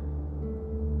down.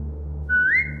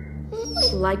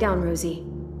 Lie down, Rosie.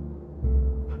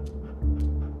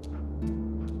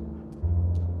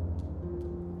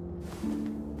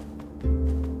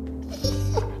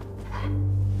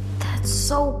 That's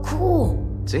so cool.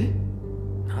 See?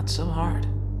 Not so hard.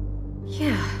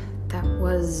 Yeah, that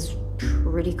was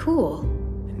pretty cool.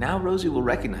 And now Rosie will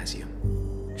recognize you.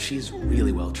 She's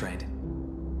really well trained.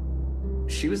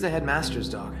 She was the headmaster's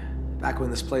dog, back when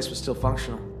this place was still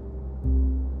functional.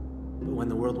 But when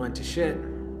the world went to shit,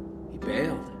 he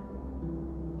bailed.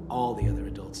 All the other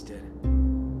adults did.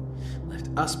 Left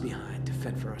us behind to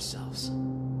fend for ourselves.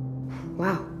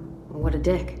 Wow, what a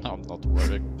dick. I'm not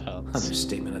wearing pants.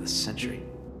 Understatement of the century.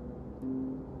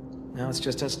 Now it's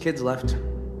just us kids left.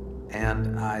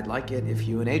 And I'd like it if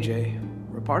you and AJ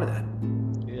were a part of that.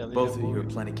 Yeah, both of you are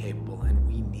plenty capable, and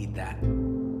we need that.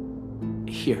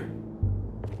 Here.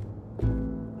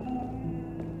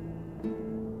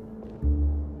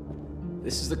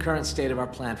 This is the current state of our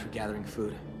plan for gathering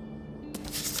food.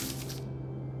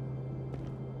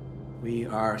 We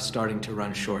are starting to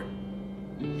run short.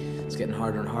 It's getting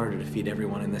harder and harder to feed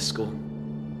everyone in this school.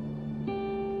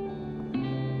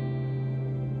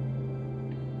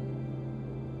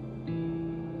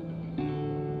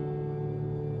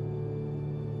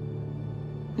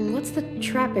 What's the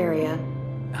trap area?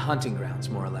 Hunting grounds,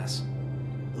 more or less.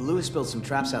 Lewis built some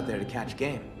traps out there to catch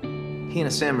game. He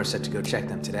and Sam are set to go check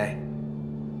them today.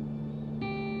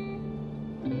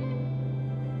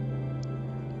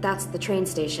 That's the train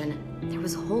station. There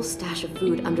was a whole stash of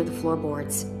food under the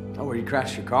floorboards. Oh, where you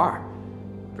crashed your car.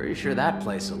 Pretty sure that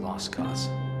place is a lost cause.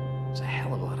 There's a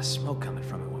hell of a lot of smoke coming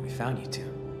from it when we found you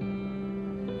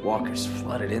two. Walkers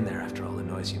flooded in there after all the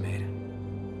noise you made.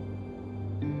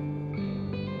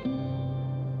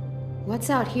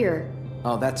 What's out here?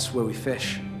 Oh, that's where we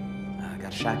fish.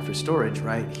 Got a shack for storage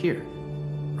right here.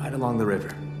 Right along the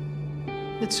river.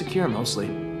 It's secure mostly.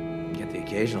 Get the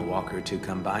occasional walker or two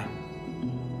come by.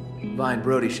 Vi and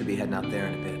Brody should be heading out there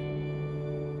in a bit.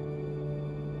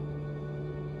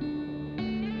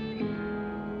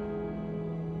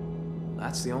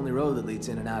 That's the only road that leads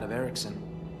in and out of Erickson.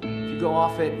 If you go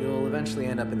off it, you'll eventually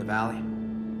end up in the valley.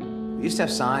 We used to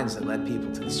have signs that led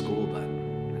people to the school, but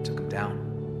I took them down.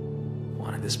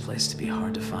 Wanted this place to be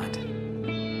hard to find.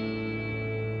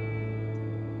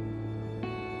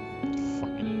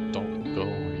 Fucking don't go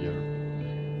here.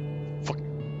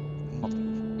 Fucking mother.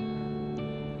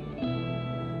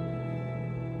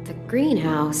 The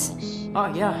greenhouse.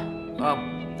 Oh, yeah. Well,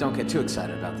 don't get too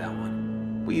excited about that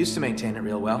one. We used to maintain it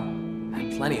real well.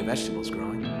 Had plenty of vegetables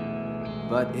growing.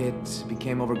 But it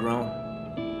became overgrown.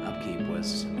 Upkeep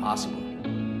was impossible.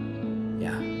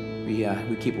 Yeah,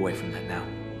 we keep away from that now.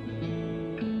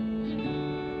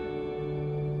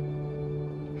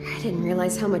 didn't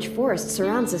realize how much forest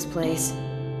surrounds this place.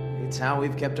 It's how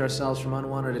we've kept ourselves from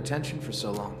unwanted attention for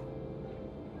so long.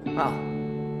 Well,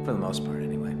 for the most part,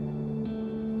 anyway.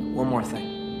 One more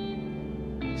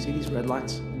thing. See these red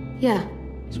lines? Yeah.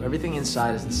 So everything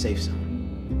inside is the safe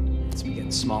zone. It's been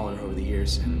getting smaller over the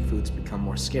years, and food's become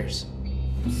more scarce.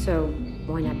 So,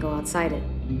 why not go outside it?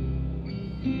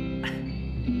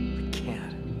 We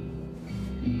can't.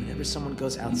 Whenever someone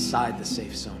goes outside the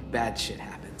safe zone, bad shit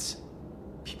happens.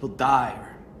 People die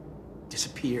or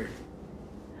disappear.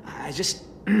 I just...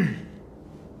 I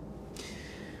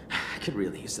could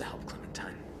really use the help,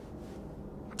 Clementine.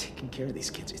 Taking care of these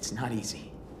kids, it's not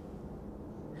easy.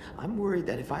 I'm worried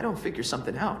that if I don't figure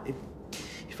something out,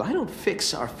 if I don't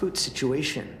fix our food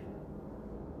situation,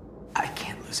 I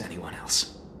can't lose anyone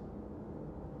else.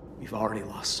 We've already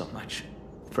lost so much.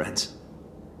 Friends,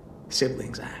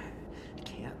 siblings, I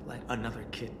can't let another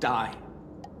kid die.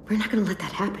 We're not gonna let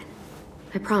that happen.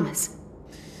 I promise.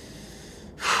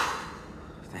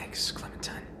 Thanks,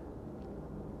 Clementine.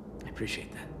 I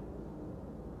appreciate that.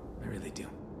 I really do.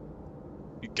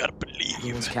 You gotta believe.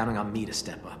 Everyone's counting on me to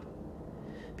step up.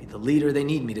 Be the leader they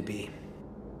need me to be.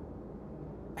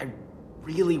 I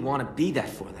really want to be that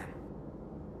for them.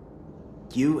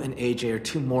 You and AJ are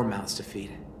 2 more mouths to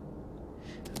feed.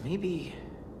 Maybe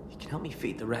you can help me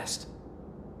feed the rest.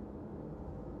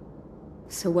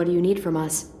 So what do you need from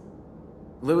us?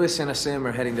 Lewis and Asim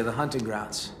are heading to the hunting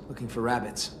grounds, looking for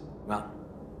rabbits. Well,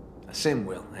 Asim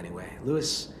will, anyway.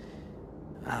 Lewis...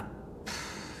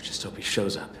 just hope he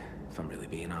shows up, if I'm really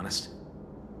being honest.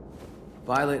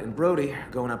 Violet and Brody are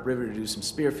going upriver to do some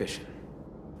spearfishing.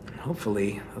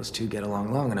 Hopefully, those 2 get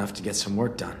along long enough to get some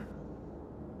work done.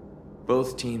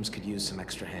 Both teams could use some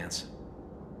extra hands.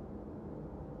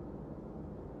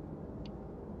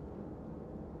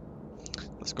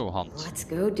 Let's go hunt. Let's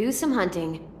go do some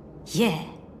hunting. Yeah.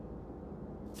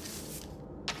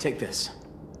 Take this.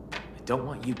 I don't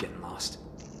want you getting lost.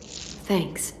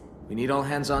 Thanks. We need all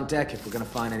hands on deck if we're gonna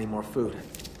find any more food.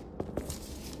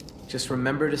 Just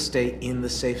remember to stay in the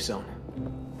safe zone.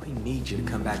 We need you to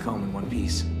come back home in one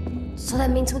piece. So that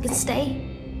means we can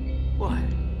stay? What?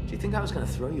 Do you think I was gonna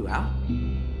throw you out?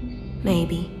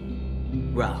 Maybe.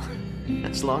 Well,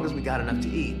 as long as we got enough to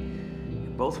eat,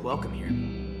 you're both welcome here.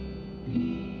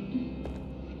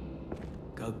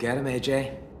 Go get him,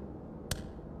 AJ.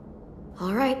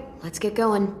 All right, let's get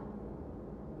going.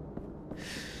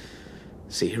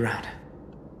 See you around.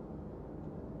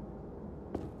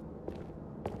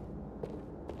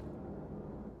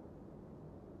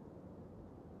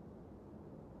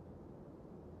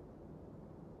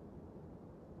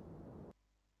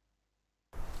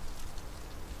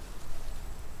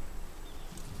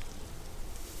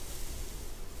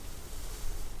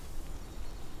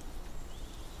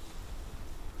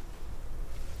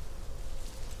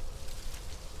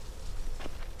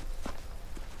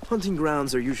 Hunting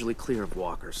grounds are usually clear of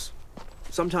walkers.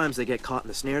 Sometimes they get caught in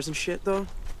the snares and shit, though.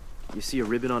 You see a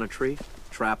ribbon on a tree,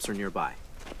 traps are nearby.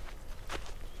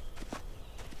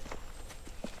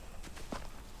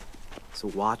 So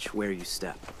watch where you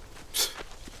step.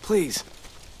 Please,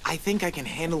 I think I can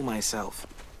handle myself.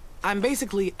 I'm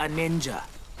basically a ninja.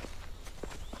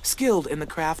 Skilled in the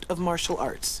craft of martial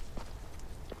arts.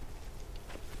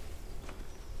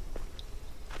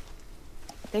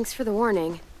 Thanks for the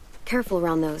warning. Careful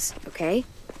around those, okay?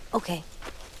 Okay.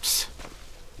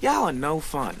 Y'all are no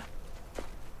fun.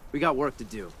 We got work to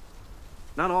do.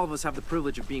 Not all of us have the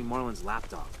privilege of being Marlon's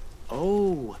lapdog.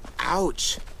 Oh,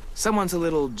 ouch. Someone's a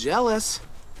little jealous.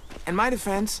 In my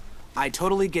defense, I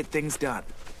totally get things done.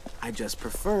 I just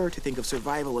prefer to think of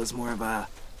survival as more of a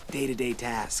day-to-day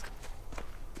task.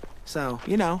 So,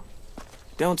 you know,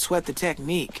 don't sweat the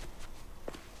technique.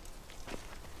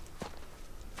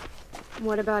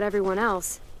 What about everyone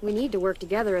else? We need to work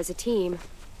together as a team.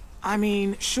 I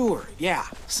mean, sure, yeah,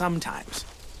 sometimes.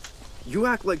 You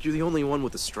act like you're the only one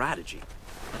with a strategy.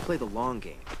 Play the long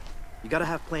game. You gotta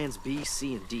have plans B,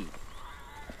 C, and D.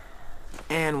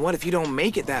 And what if you don't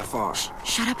make it that far?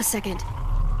 Shut up a second.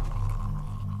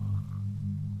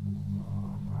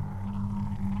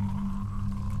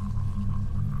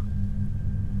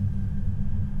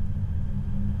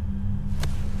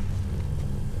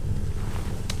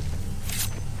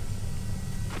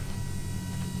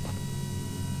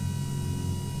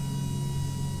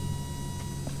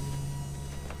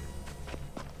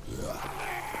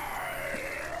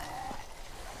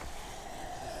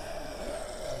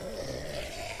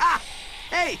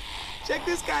 Hey, check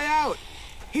this guy out.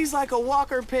 He's like a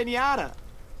walker piñata.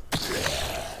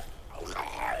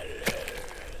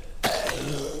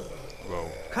 Whoa.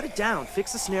 Cut it down,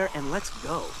 fix the snare, and let's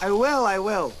go. I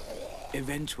will.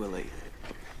 Eventually.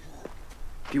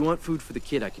 If you want food for the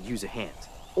kid, I could use a hand.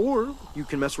 Or you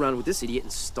can mess around with this idiot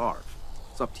and starve.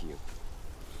 It's up to you.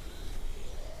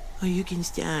 Oh, you can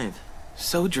starve.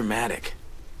 So dramatic.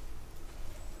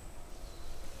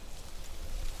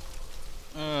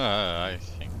 I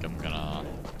think I'm gonna...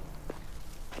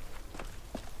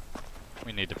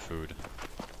 We need the food.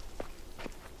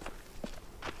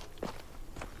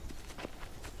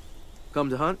 Come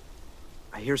to hunt?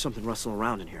 I hear something rustling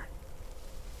around in here.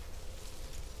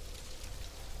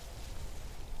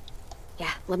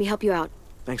 Yeah, let me help you out.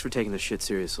 Thanks for taking this shit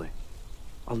seriously.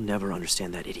 I'll never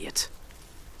understand that idiot.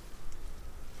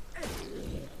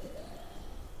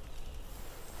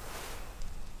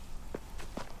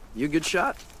 You a good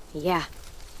shot? Yeah.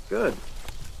 Good.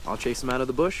 I'll chase him out of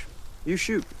the bush. You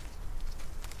shoot.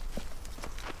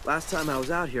 Last time I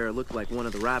was out here, it looked like one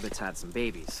of the rabbits had some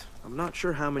babies. I'm not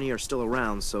sure how many are still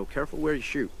around, so careful where you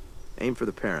shoot. Aim for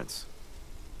the parents.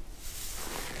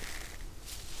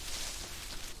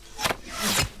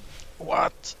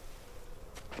 What?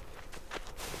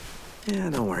 Yeah,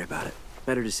 don't worry about it.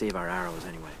 Better to save our arrows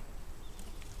anyway.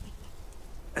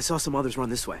 I saw some others run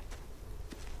this way.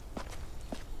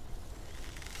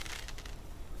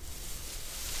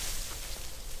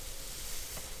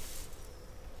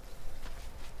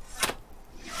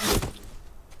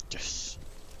 Yes.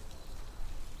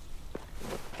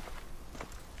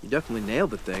 You definitely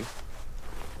nailed the thing.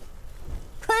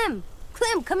 Clem!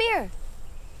 Clem, come here!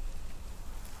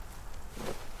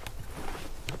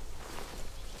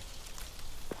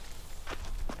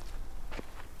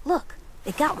 Look,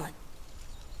 they got one.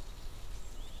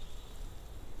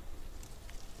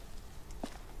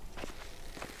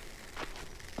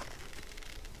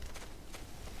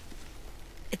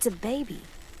 It's a baby.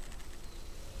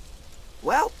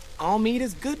 Well, all meat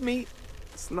is good meat.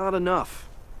 It's not enough.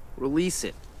 Release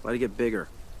it. Let it get bigger.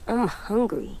 I'm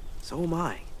hungry. So am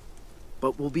I.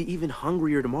 But we'll be even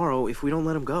hungrier tomorrow if we don't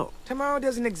let him go. Tomorrow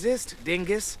doesn't exist,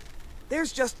 dingus.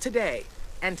 There's just today.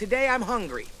 And today I'm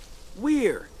hungry.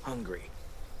 We're hungry.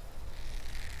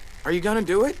 Are you gonna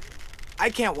do it? I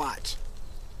can't watch.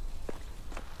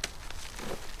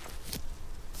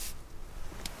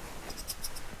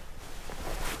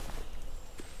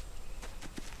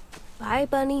 Bye,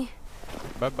 Bunny.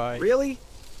 Bye-bye. Really?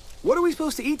 What are we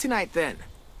supposed to eat tonight, then?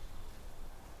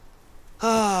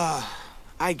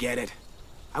 I get it.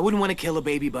 I wouldn't want to kill a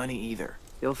baby bunny either.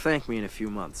 He'll thank me in a few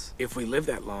months. If we live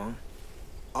that long.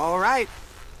 All right.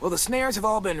 Well, the snares have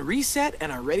all been reset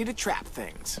and are ready to trap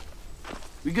things.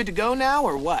 We good to go now,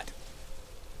 or what?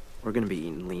 We're gonna be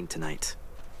eating lean tonight.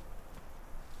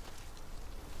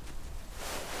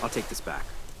 I'll take this back.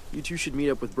 You two should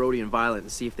meet up with Brody and Violet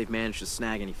and see if they've managed to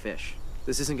snag any fish.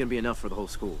 This isn't gonna be enough for the whole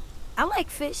school. I like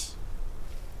fish.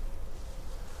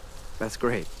 That's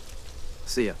great.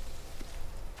 See ya.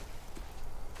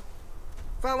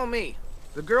 Follow me.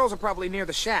 The girls are probably near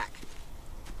the shack.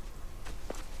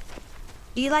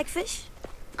 Do you like fish?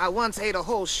 I once ate a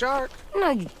whole shark.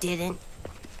 No, you didn't.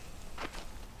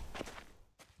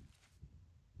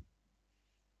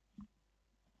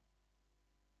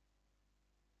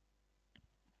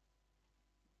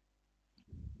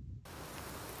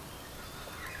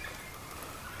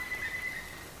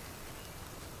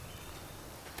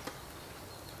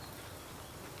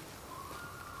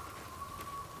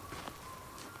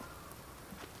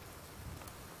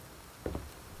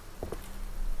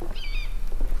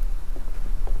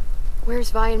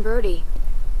 Where's Vi and Brody?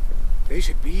 They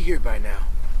should be here by now.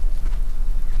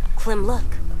 Clem, look.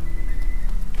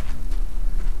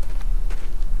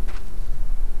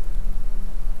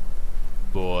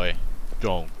 Boy,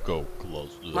 don't go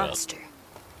close to that. Monster.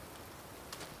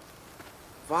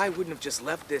 Vi wouldn't have just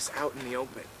left this out in the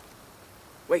open.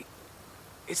 Wait,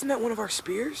 isn't that one of our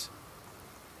spears?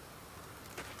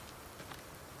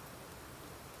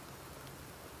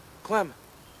 Clem,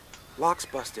 lock's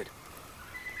busted.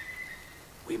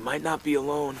 We might not be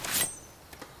alone.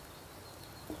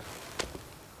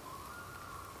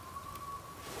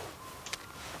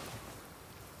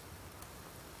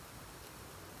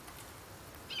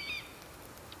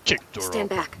 Kick door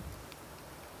Stand open. back.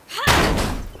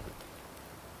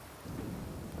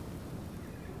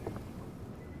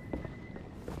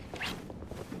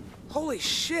 Holy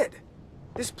shit!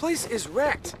 This place is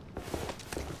wrecked.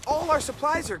 All our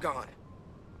supplies are gone.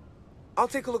 I'll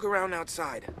take a look around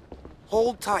outside.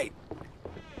 Hold tight.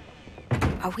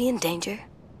 Are we in danger?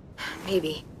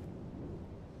 Maybe.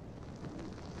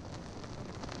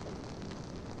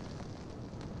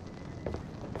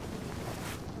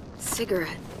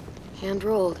 Cigarette.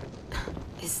 Hand-rolled.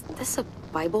 Is this a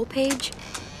Bible page?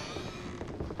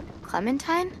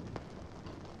 Clementine?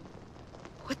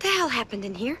 What the hell happened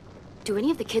in here? Do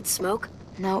any of the kids smoke?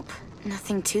 Nope,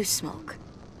 nothing to smoke.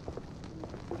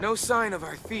 No sign of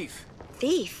our thief.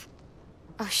 Thief?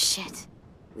 Oh shit.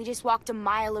 We just walked a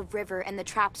mile of river and the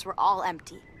traps were all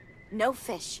empty. No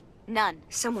fish. None.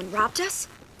 Someone robbed us?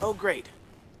 Oh, great.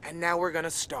 And now we're gonna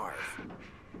starve.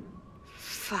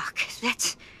 Fuck.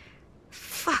 That's...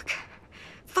 Fuck.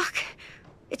 Fuck.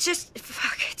 It's just...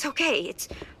 Fuck. It's okay. It's...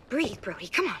 Breathe, Brody.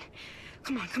 Come on.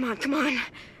 Come on, come on, come on.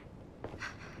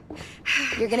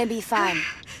 You're gonna be fine.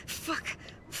 Fuck.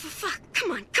 Fuck.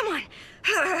 Come on, come on.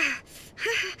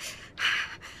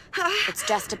 It's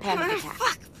just a panic attack.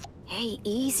 Fuck. Hey,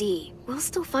 easy. We'll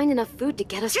still find enough food to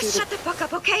get us Just through shut the fuck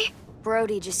up, okay?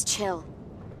 Brody, just chill.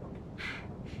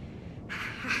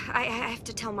 I have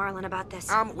to tell Marlon about this.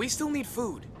 We still need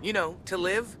food, you know, to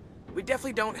live. We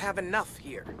definitely don't have enough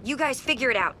here. You guys figure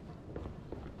it out.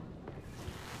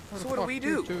 So what do we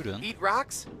do? Eat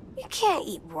rocks? You can't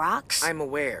eat rocks. I'm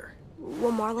aware.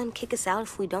 Will Marlon kick us out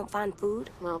if we don't find food?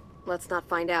 Well, let's not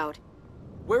find out.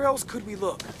 Where else could we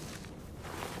look?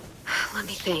 Let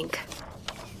me think.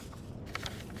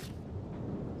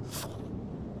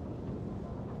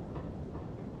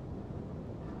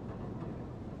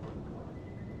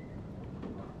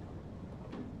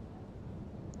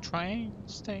 Train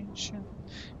station.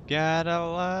 Gotta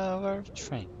love our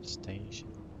train station.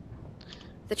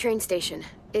 The train station.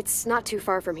 It's not too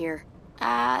far from here.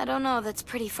 I don't know, that's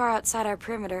pretty far outside our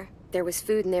perimeter. There was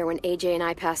food in there when AJ and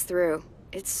I passed through.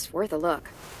 It's worth a look.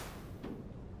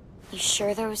 You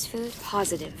sure there was food?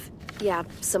 Positive. Yeah,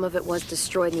 some of it was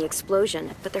destroyed in the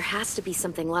explosion, but there has to be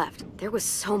something left. There was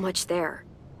so much there.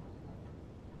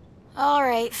 All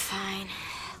right, fine.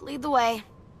 Lead the way.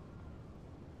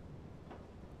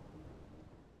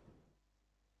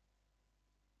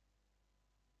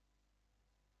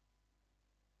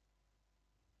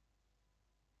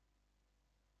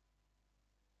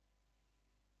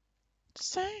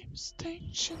 Same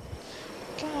station.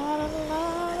 Gotta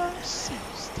love our same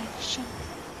station.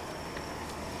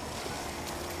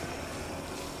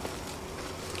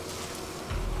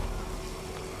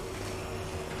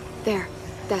 There.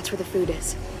 That's where the food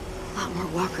is. A lot more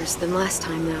walkers than last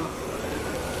time, though.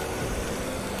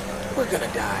 We're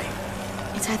gonna die.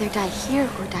 It's either die here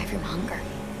or die from hunger.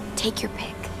 Take your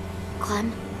pick.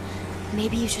 Clem,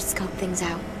 maybe you should scope things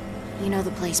out. You know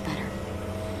the place better.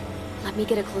 Let me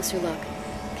get a closer look.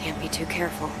 Can't be too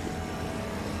careful.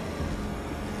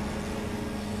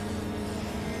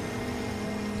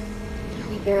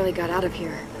 We barely got out of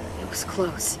here. It was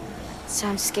close.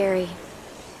 Sounds scary.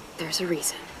 There's a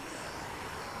reason.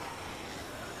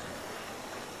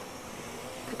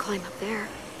 Could climb up there,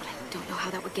 but I don't know how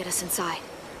that would get us inside.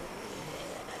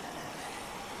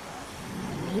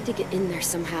 We need to get in there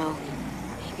somehow.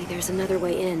 Maybe there's another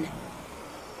way in.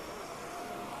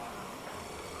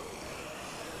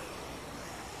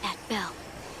 That bell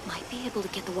might be able to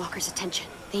get the walkers' attention.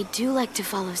 They do like to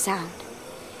follow sound.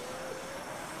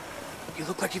 You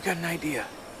look like you got an idea.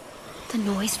 The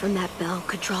noise from that bell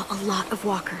could draw a lot of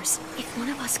walkers. If one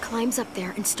of us climbs up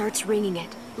there and starts ringing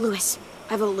it... Lewis.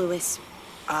 I vote Lewis.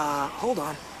 Hold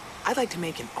on. I'd like to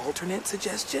make an alternate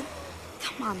suggestion.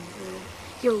 Come on, Lou.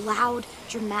 You're loud,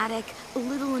 dramatic, a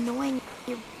little annoying.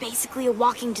 You're basically a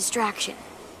walking distraction.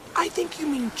 I think you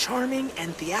mean charming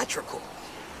and theatrical.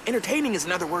 Entertaining is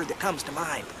another word that comes to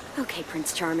mind. Okay,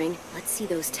 Prince Charming. Let's see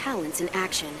those talents in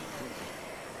action.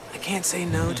 I can't say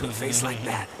no to a face like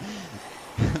that.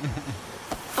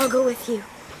 I'll go with you.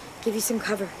 Give you some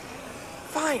cover.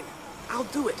 Fine. I'll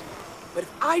do it. But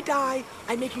if I die,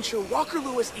 I'm making sure Walker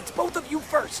Lewis eats both of you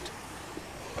first.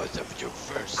 Both of you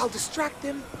first. I'll distract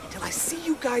them until I see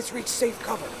you guys reach safe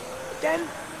cover. Then,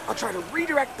 I'll try to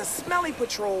redirect the smelly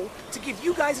patrol to give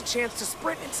you guys a chance to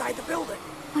sprint inside the building.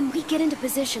 When we get into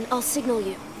position, I'll signal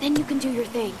you. Then you can do your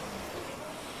thing.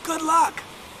 Good luck!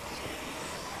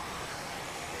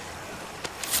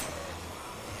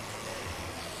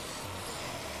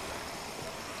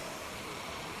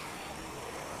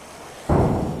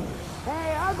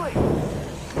 Hey, ugly!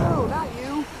 No, not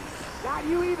you. Not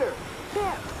you either.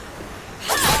 Tim!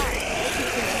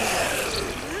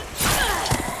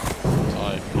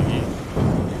 Sorry, Piggy.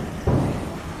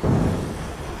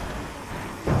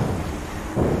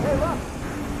 Hey, look!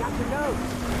 Got your nose!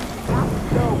 Got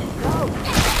your nose!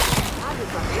 I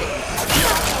just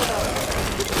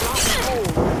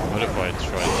What if I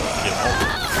try to kill him?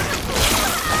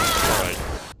 Alright,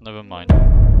 never mind.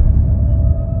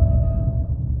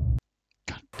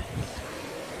 God damn it.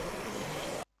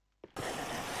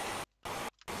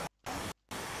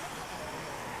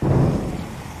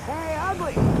 Hey,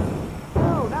 ugly!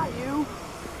 No, not you.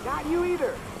 Not you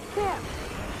either. Tim!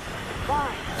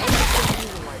 Fine.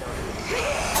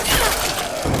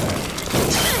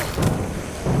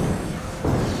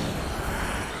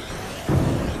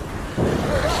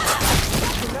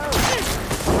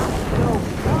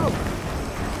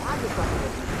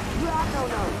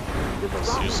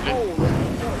 Seriously?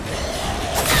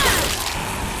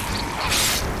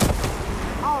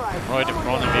 Right in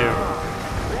front of you.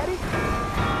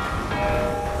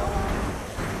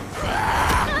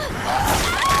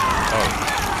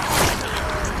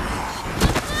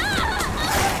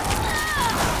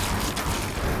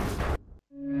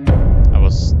 I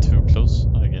was too close,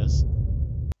 I guess.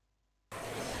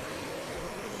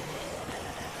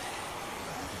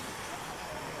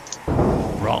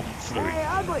 Round 3.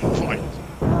 Fight.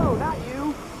 No, not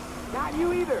you. Not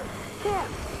you either. Can't.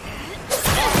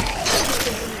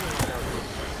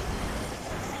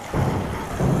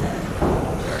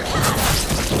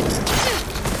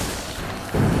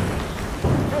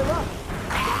 Hey, look.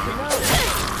 You know.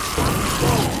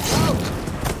 No.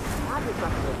 I'm just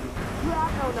messing with you. You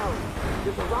have no nose.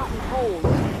 There's a rotten hole in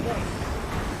your neck.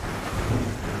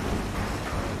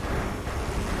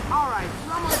 All right,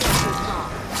 someone get this song.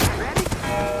 Ready?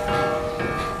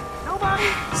 Nobody?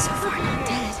 So far, not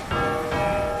dead.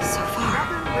 So far.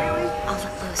 Nothing, really? I'll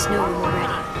let Lois know when we're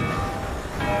ready.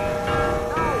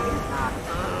 No, he's not.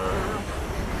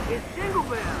 It's Jingle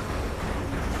Bell.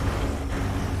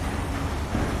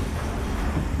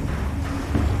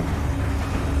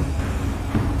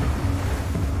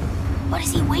 What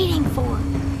is he waiting for?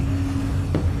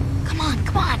 Come on,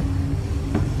 come on.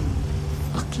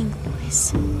 Fucking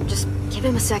Lois. Just give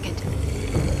him a second.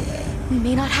 We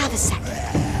may not have a second.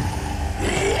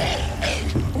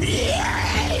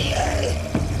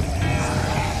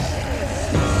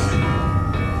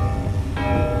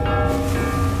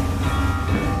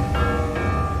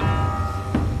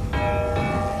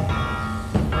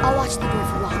 I'll watch the door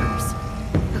for walkers.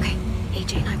 Okay,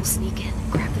 AJ and I will sneak in,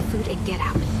 grab the food, and get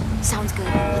out. Sounds good.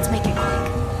 Let's make it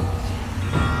quick.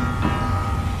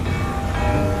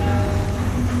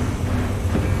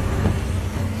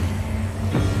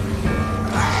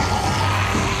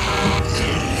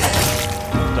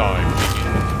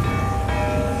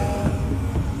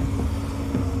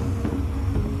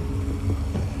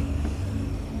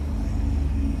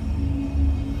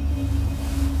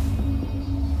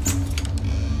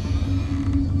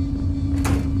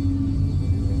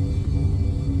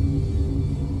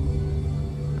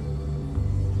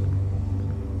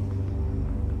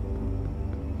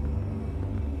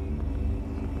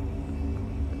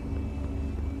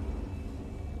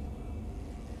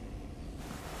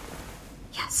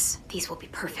 Yes, these will be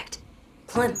perfect.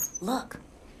 Clem, look.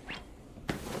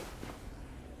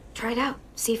 Try it out,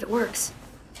 see if it works.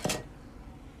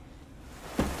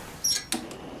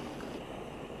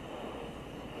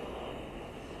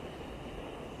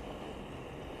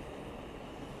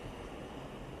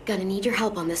 Gonna need your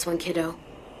help on this one, kiddo.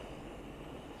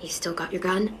 You still got your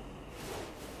gun?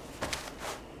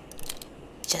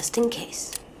 Just in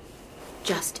case.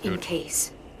 Just in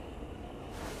case.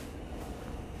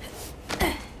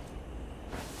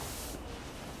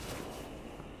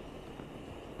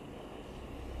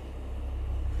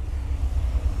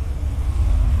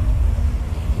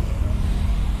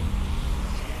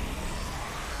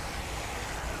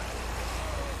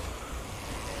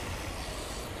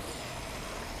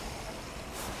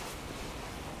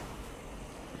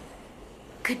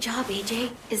 Good job,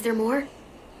 AJ. Is there more?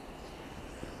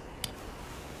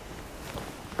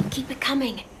 Keep it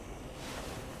coming.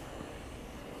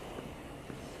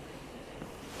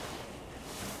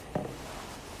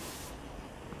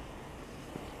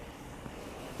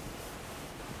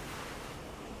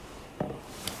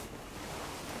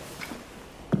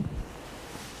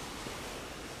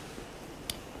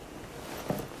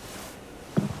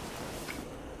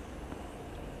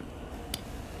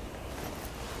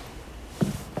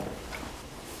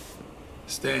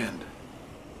 Stand.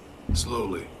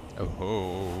 Slowly.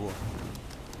 Oh.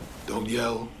 Don't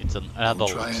yell. It's an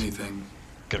adult. Don't try anything.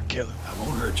 Gonna kill him. I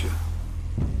won't hurt you.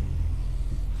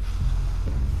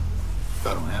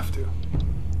 I don't have to.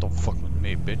 Don't fuck with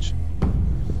me, bitch.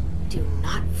 Do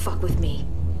not fuck with me.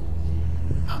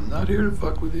 I'm not here to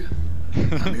fuck with you.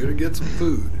 I'm here to get some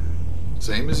food.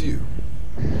 Same as you.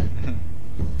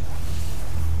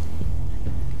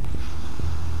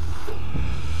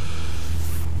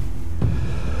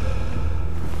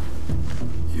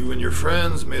 You and your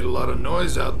friends made a lot of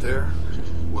noise out there.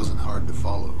 Wasn't hard to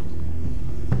follow.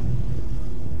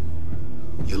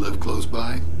 You live close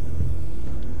by?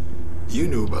 You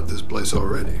knew about this place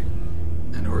already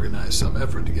and organized some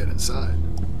effort to get inside.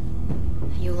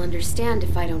 You'll understand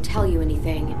if I don't tell you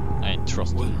anything. I ain't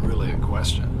trust you. Wasn't really a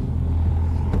question.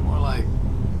 More like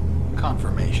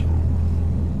confirmation.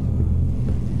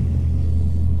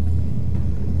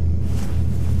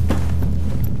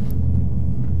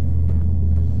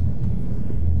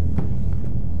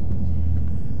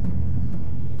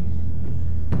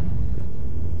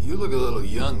 look a little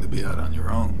young to be out on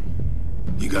your own.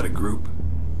 You got a group?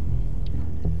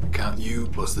 Count you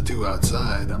plus the 2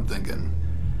 outside, I'm thinking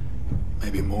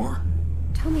maybe more?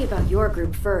 Tell me about your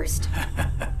group first.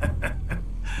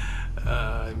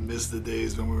 I miss the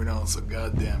days when we were all so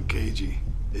goddamn cagey.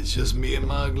 It's just me and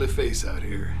my ugly face out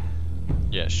here.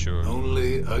 Yeah, sure.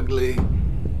 Lonely, ugly,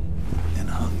 and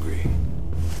hungry.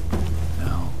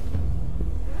 Now,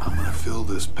 I'm gonna fill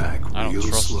this pack I don't real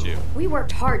trust slow. you. We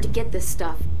worked hard to get this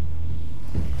stuff.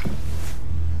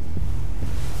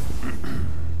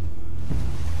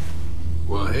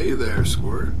 Well, hey there,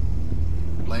 Squirt.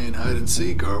 Playing hide and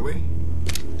seek, are we?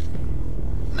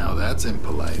 Now that's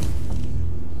impolite.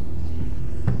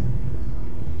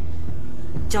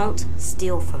 Don't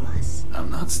steal from us.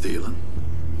 I'm not stealing.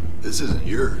 This isn't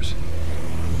yours.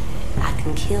 I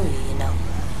can kill you, you know.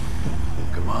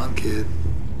 Come on, kid.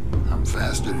 I'm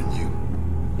faster than you.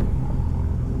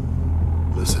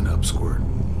 Listen up, Squirt.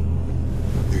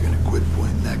 You're gonna quit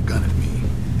pointing that gun at me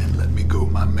and let me go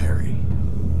my Mary.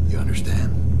 You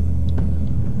understand?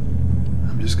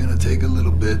 I'm just gonna take a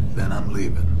little bit, then I'm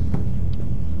leaving.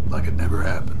 Like it never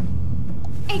happened.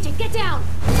 AJ, get down!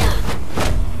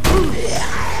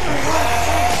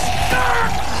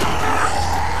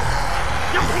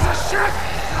 You piece of shit!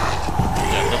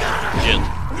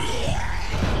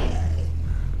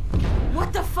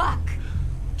 What the fuck?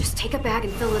 Just take a bag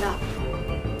and fill it up.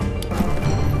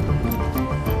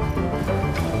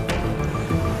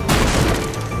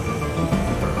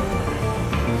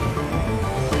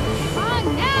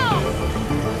 On now!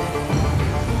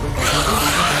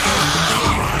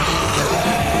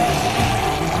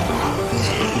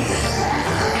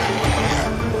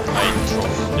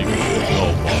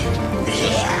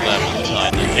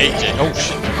 AJ, oh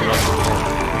shit, I forgot.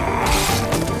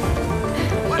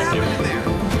 What happened in there?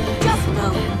 Just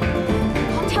load.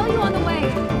 I'll tell you on the way.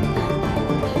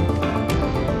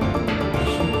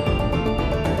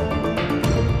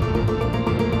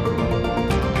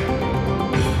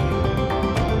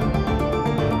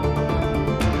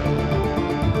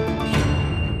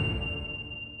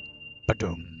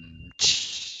 Ba-dum.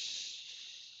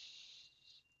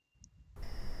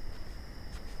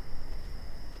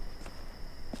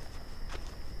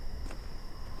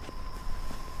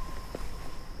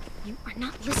 You are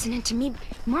not listening to me.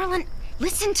 Marlon,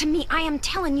 listen to me. I am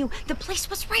telling you, the place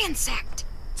was ransacked.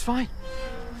 It's fine.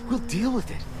 We'll deal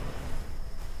with it.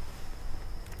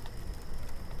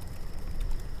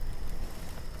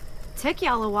 Took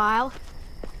y'all a while.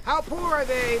 How poor are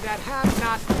they that have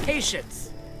not patience?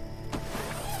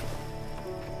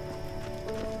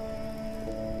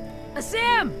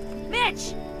 Sam!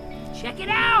 Mitch! Check it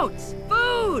out!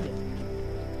 Food!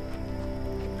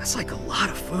 That's like a lot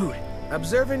of food.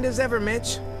 Observant as ever,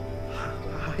 Mitch.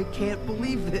 I can't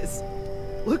believe this.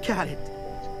 Look at it.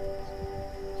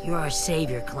 You're our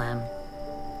savior, Clem.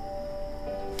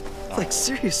 Like,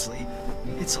 seriously,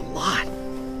 it's a lot.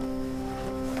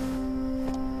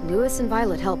 Lewis and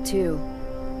Violet helped too.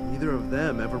 Neither of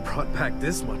them ever brought back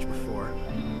this much before.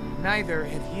 Neither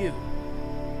have you.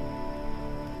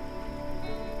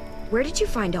 Where did you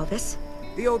find all this?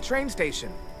 The old train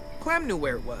station. Clem knew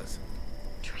where it was.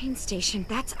 Train station,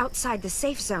 that's outside the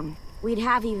safe zone. We'd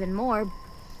have even more,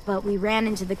 but we ran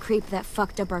into the creep that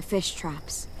fucked up our fish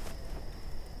traps.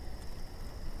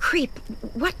 Creep?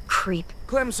 What creep?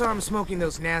 Clem saw him smoking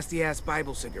those nasty-ass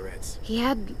Bible cigarettes. He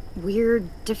had weird,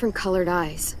 different colored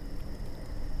eyes.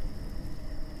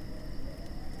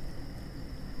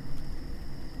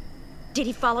 Did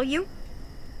he follow you?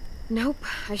 Nope.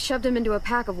 I shoved him into a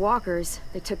pack of walkers.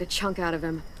 They took a chunk out of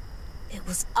him. It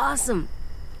was awesome.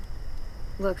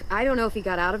 Look, I don't know if he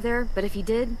got out of there, but if he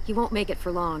did, he won't make it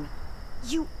for long.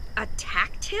 You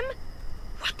attacked him?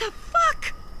 What the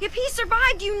fuck? If he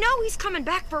survived, you know he's coming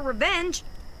back for revenge.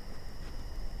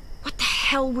 What the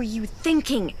hell were you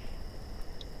thinking?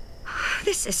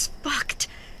 This is fucked.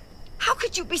 How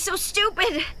could you be so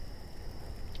stupid?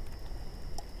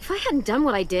 If I hadn't done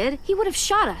what I did, he would have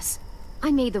shot us.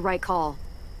 I made the right call.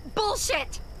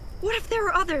 Bullshit! What if there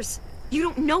are others? You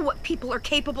don't know what people are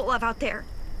capable of out there.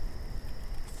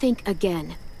 Think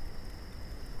again.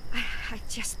 I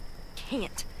just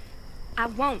can't. I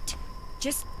won't.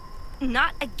 Just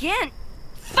not again.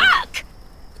 Fuck!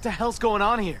 What the hell's going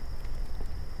on here?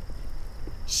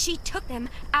 She took them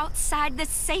outside the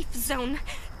safe zone.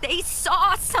 They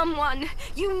saw someone.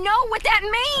 You know what that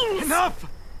means! Enough!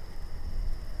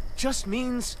 Just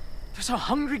means there's a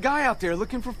hungry guy out there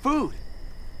looking for food.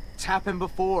 It's happened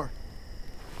before.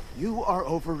 You are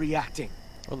overreacting.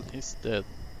 Well, he's dead.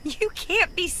 You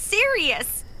can't be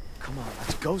serious! Come on,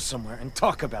 let's go somewhere and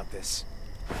talk about this.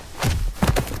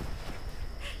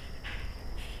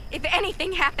 If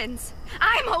anything happens,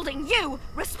 I'm holding you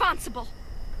responsible.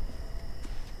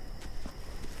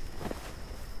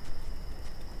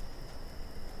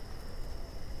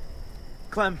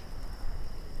 Clem,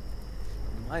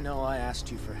 I know I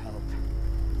asked you for help.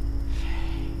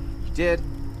 You did.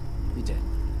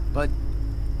 But...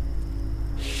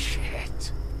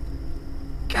 shit.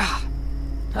 God,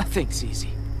 nothing's easy.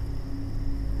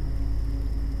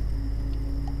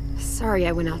 Sorry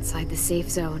I went outside the safe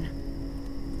zone.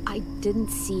 I didn't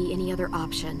see any other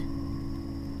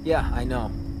option. Yeah, I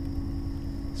know.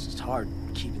 It's just hard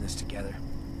keeping this together.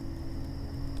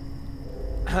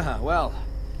 Well,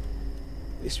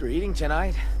 at least we're eating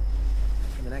tonight.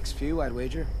 For the next few, I'd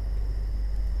wager.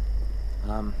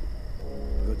 I'll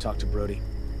go talk to Brody.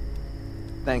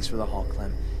 Thanks for the haul,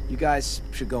 Clem. You guys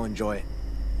should go enjoy it.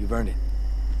 You've earned it.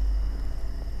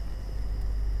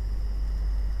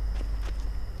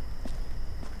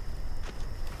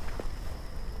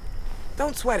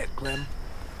 Don't sweat it, Clem.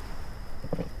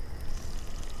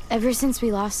 Ever since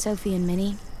we lost Sophie and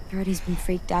Minnie, Brody's been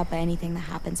freaked out by anything that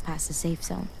happens past the safe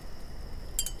zone.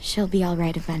 She'll be all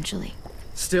right eventually.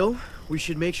 Still, we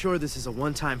should make sure this is a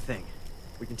one-time thing.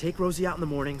 We can take Rosie out in the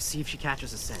morning, see if she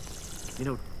catches a scent. You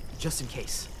know, just in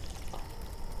case.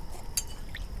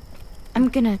 I'm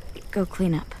gonna go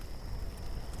clean up.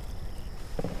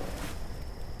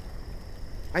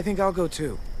 I think I'll go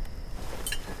too.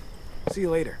 See you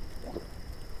later.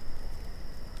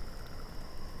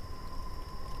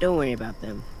 Don't worry about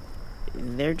them.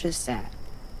 They're just sad.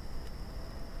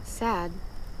 Sad?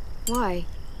 Why?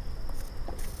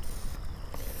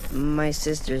 My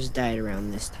sisters died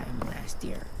around this time last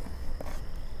year.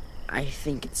 I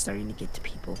think it's starting to get to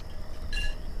people.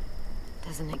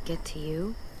 Doesn't it get to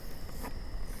you?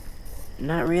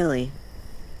 Not really.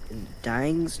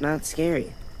 Dying's not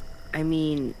scary. I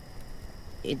mean,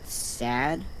 it's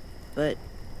sad, but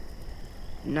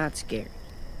not scary.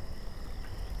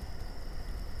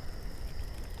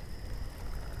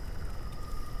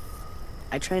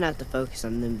 I try not to focus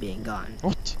on them being gone.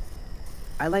 What?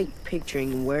 I like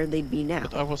picturing where they'd be now.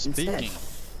 But I was instead. speaking.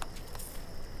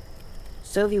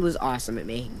 Sophie was awesome at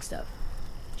making stuff.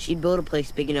 She'd build a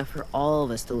place big enough for all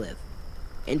of us to live.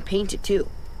 And paint it too.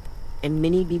 And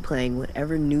Minnie'd be playing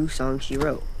whatever new song she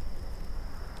wrote.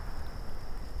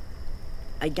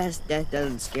 I guess death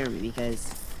doesn't scare me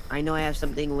because I know I have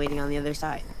something waiting on the other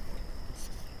side.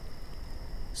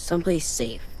 Someplace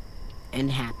safe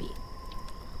and happy.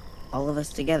 All of us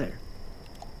together.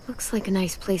 Looks like a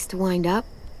nice place to wind up.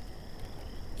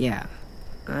 Yeah,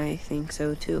 I think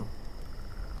so too.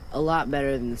 A lot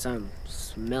better than some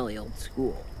smelly old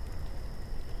school.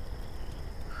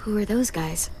 Who are those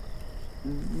guys?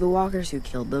 The walkers who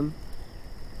killed them.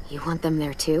 You want them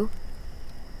there too?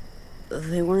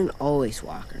 They weren't always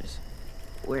walkers.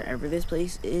 Wherever this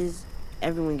place is,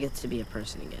 everyone gets to be a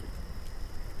person again.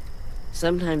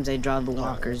 Sometimes I draw the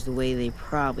walkers the way they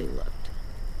probably looked.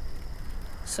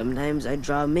 Sometimes I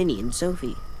draw Minnie and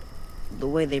Sophie the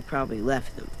way they probably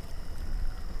left them.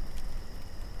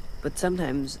 But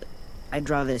sometimes I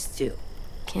draw this too.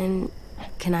 Can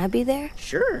I be there?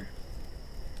 Sure.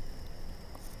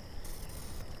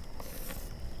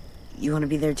 You want to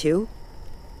be there too?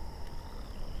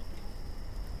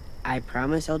 I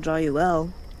promise I'll draw you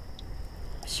well.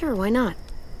 Sure, why not?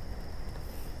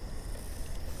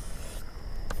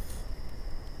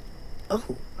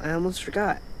 Oh, I almost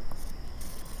forgot.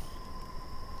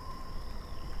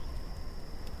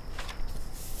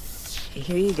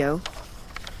 Here you go.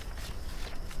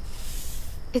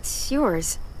 It's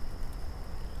yours.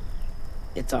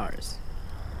 It's ours.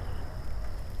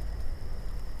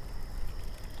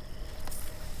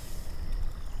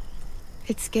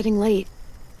 It's getting late.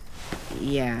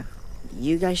 Yeah,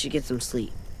 you guys should get some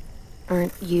sleep.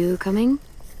 Aren't you coming?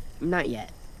 Not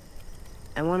yet.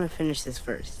 I want to finish this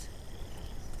first.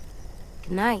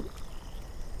 Good night.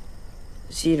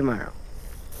 See you tomorrow.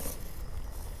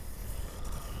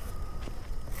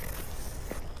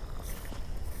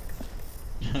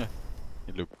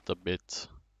 He looked a bit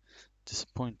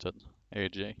disappointed,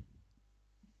 AJ.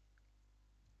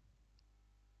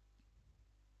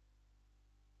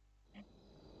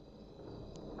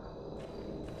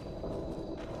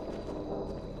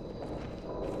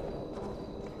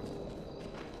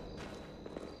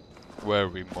 Where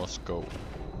we must go.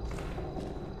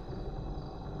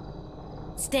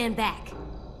 Stand back.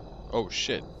 Oh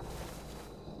shit.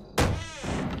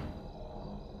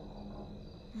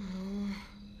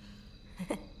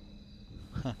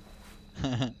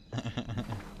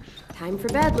 Time for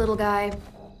bed, little guy.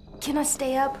 Can I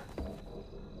stay up?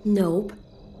 Nope.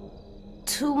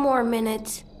 2 more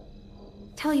minutes.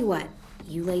 Tell you what,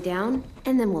 You lay down,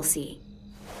 and then we'll see.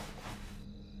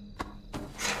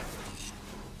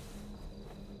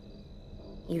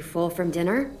 You full from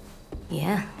dinner?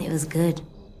 Yeah, it was good.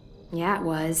 Yeah, it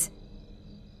was.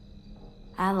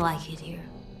 I like it here.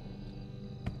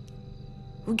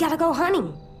 We gotta go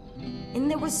hunting.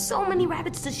 And there were so many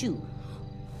rabbits to shoot.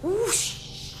 Whoosh.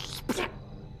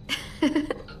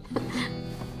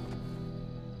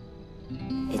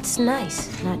 It's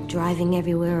nice, not driving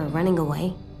everywhere or running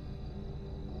away.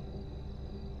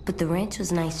 But the ranch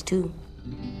was nice too,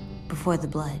 before the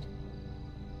blood.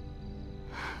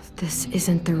 This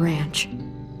isn't the ranch.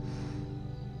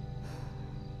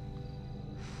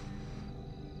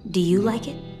 Do you like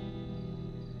it?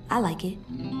 I like it,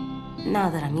 now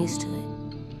that I'm used to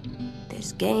it.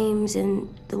 There's games and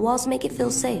the walls make it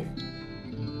feel safe.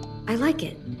 I like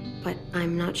it, but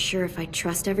I'm not sure if I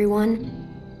trust everyone.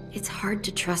 It's hard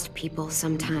to trust people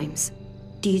sometimes.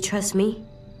 Do you trust me?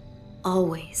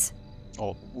 Always.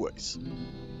 Always.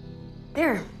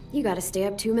 There, you gotta stay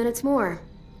up 2 minutes more.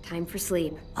 Time for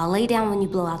sleep. I'll lay down when you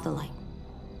blow out the light.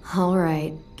 All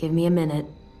right, give me a minute.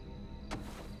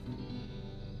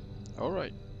 All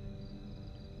right.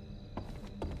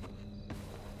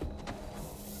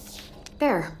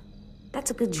 There.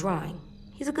 That's a good drawing.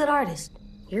 He's a good artist.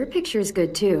 Your picture's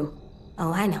good too.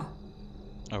 Oh, I know.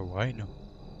 Oh, I know.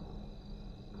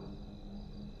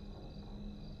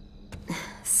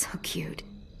 So cute.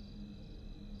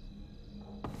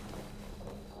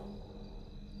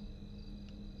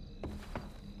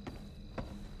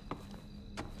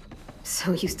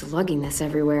 So used to lugging this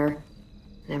everywhere,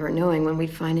 never knowing when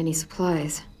we'd find any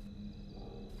supplies.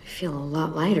 I feel a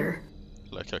lot lighter.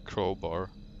 Like a crowbar.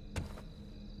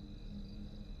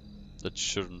 That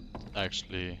shouldn't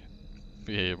actually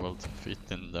be able to fit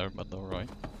in there, but alright.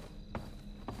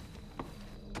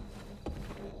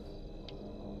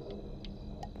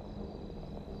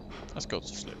 Let's go to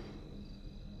sleep.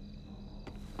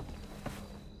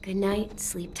 Good night,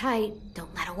 sleep tight,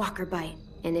 don't let a walker bite.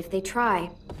 And if they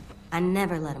try, I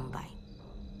never let them bite.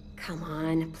 Come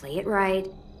on, play it right.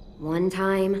 One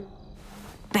time.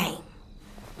 Bang.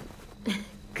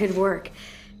 Good work.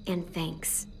 And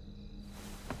thanks.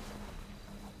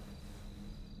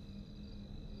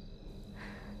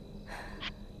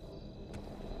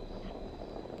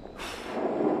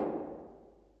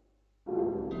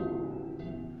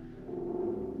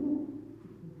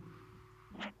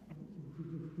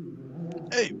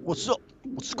 Hey, what's up?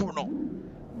 What's going on?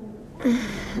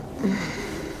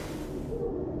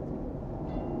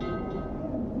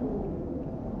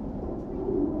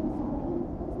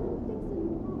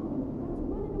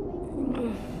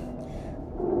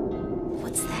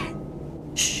 What's that?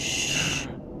 Shh.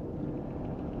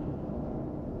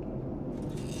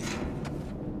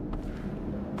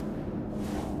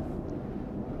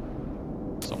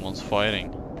 Someone's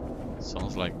fighting.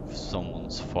 Sounds like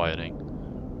someone's fighting.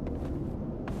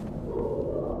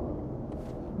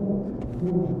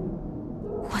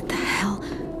 What the hell?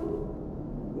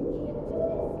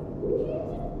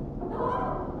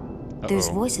 There's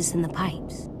voices in the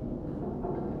pipes.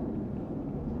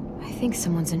 I think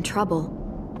someone's in trouble.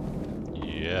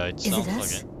 Yeah, it Is it sounds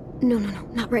us? like it. No,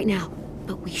 not right now.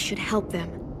 But we should help them.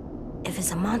 If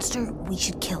it's a monster, we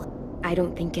should kill it. I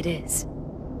don't think it is.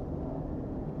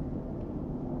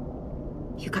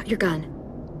 You got your gun?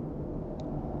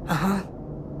 Uh-huh.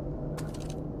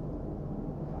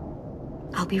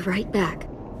 I'll be right back.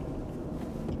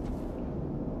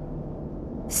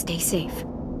 Stay safe.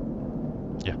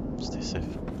 Yeah, stay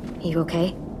safe. You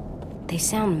okay? They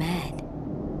sound mad.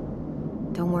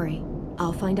 Don't worry.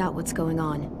 I'll find out what's going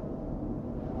on.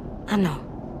 I know.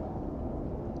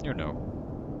 You know.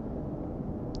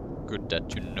 Good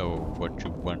that you know what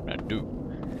you wanna do.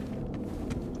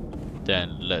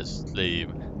 Then let's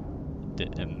leave the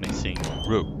amazing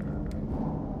room.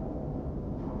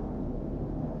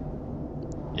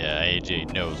 Yeah,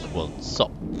 AJ knows what's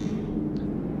up.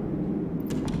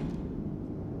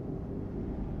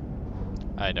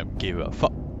 I don't give a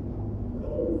fuck.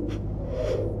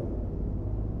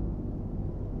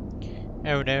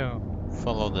 Oh no,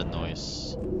 follow the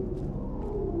noise.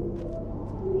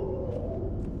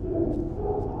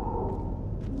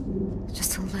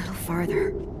 Just a little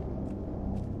farther.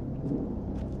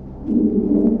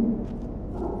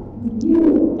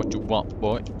 What you want,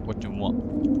 boy? What you want?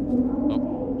 Oh.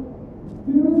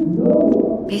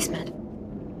 Basement.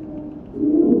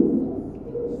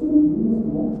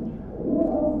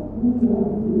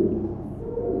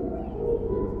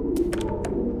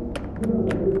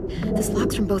 This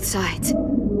locks from both sides.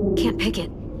 Can't pick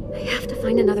it. I have to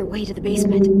find another way to the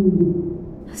basement.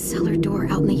 A cellar door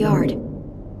out in the yard.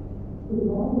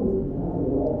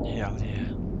 Hell yeah.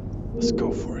 Let's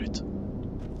go for it.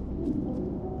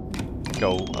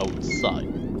 Go outside.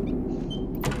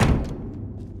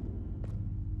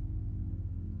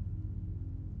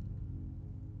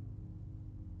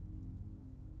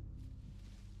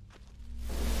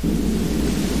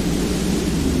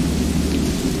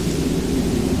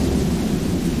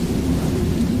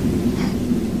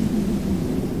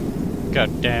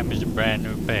 God damn, it's a brand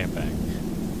new paperback.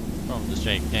 From the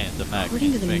shake hand, the Mac.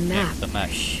 According to the map, the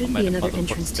Mac. there should be another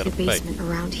entrance to the basement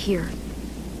around here.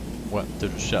 Went to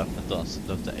the shop and dusted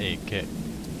up the AK.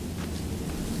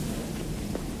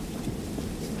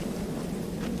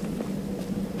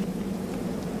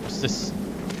 What's this?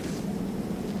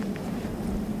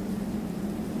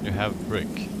 You have brick.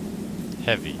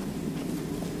 Heavy.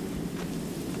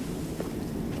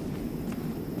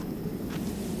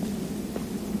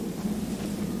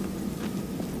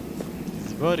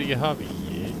 It's very heavy.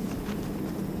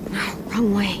 No,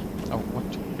 wrong way. Oh,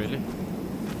 what? Really?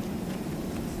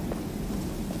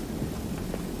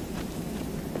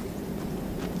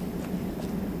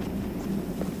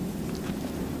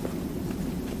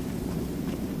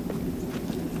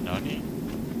 Nani?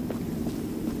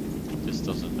 This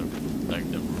doesn't look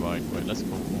like the right way. Let's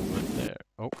go over there.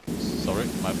 Oh, sorry,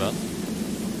 my bad.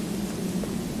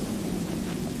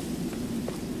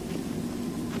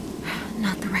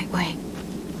 Not the right way.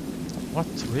 What?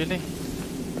 Really?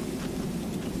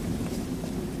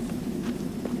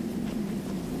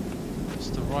 What's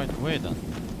the right way then?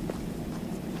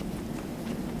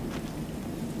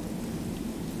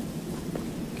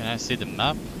 Can I see the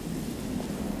map?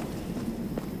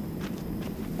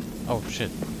 Oh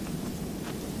shit.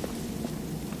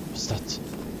 What's that?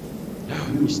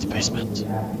 It's the basement.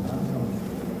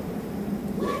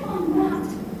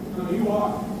 You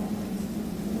are.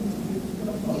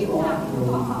 You are.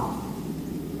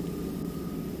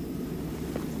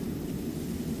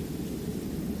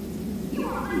 You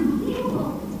are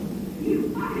unbelievable. You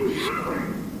fucking coward.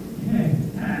 Hey,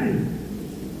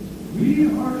 we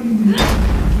are in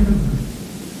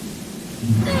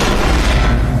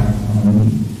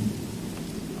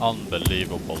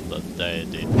Unbelievable that they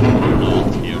did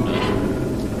not hear that.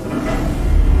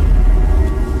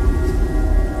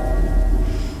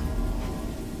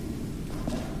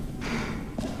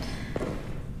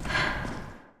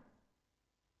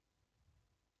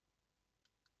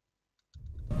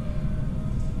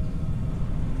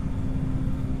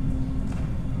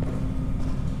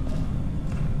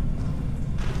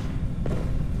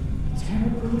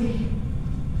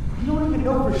 You don't even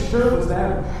know for sure it was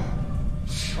that.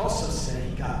 She also said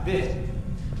he got bit,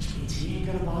 which means he ain't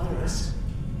gonna bother us.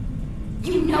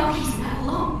 You know he's not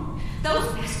alone. Those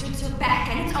bastards are back,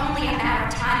 and it's only a matter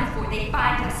of time before they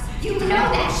find us. You know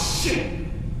that shit.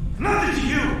 Nothing to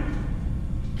you.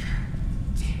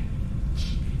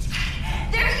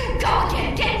 There you go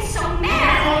again, getting so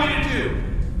mad. What do you want me to do?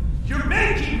 You're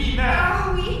making me mad.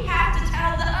 Oh, we have to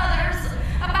tell the others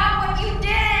about what you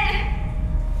did.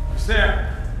 Who's there?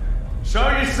 Show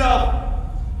yourself.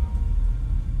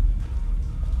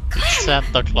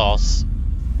 Santa Claus.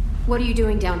 What are you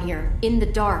doing down here, in the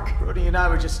dark? Brody and I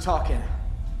were just talking.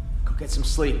 Go get some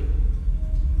sleep.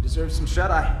 You deserve some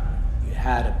shut-eye. You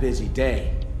had a busy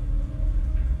day.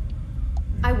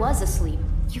 I was asleep.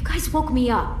 You guys woke me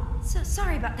up. So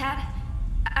sorry about that.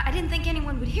 I didn't think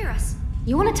anyone would hear us.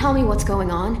 You want to tell me what's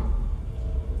going on?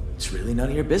 It's really none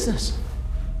of your business.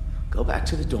 Go back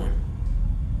to the dorm.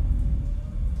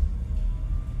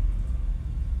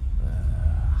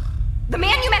 The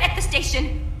man you met at the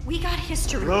station. We got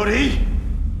history. Brody!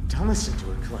 Don't listen to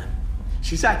her, Clem.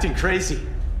 She's acting crazy.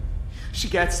 She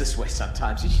gets this way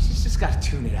sometimes. She's just gotta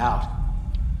tune it out.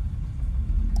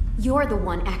 You're the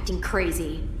one acting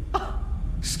crazy.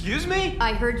 Excuse me?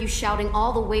 I heard you shouting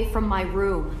all the way from my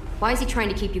room. Why is he trying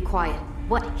to keep you quiet?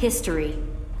 What history?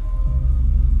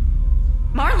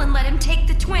 Marlon let him take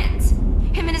the twins.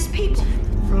 Him and his people.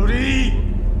 Brody!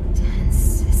 10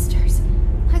 sisters.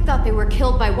 I thought they were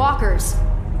killed by walkers.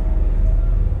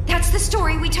 That's the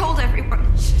story we told everyone.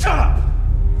 Shut up!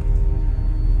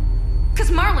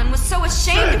 Because Marlon was so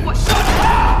ashamed of what— Shut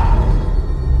up!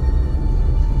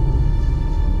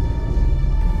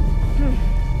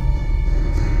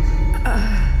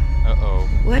 Uh-oh.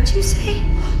 What'd you say?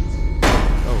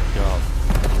 Oh god.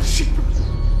 Shit.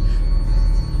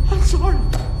 I'm sorry.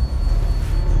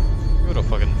 You're a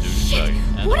fucking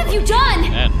douchebag. What have you done?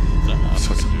 And a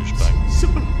fucking douchebag.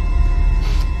 Sorry.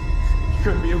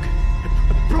 You're gonna be okay. I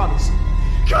promise.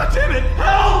 God damn it!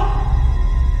 Help!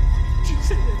 Why did you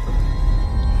say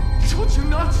that? I told you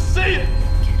not to say it!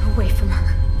 Get away from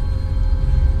her.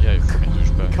 Yeah, you fucking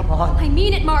douchebag. Come on. on. I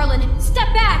mean it, Marlon. Step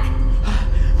back.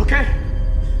 Okay.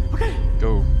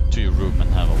 Go to your room and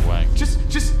have a wank. Just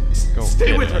Go stay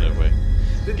get with out her. of the way.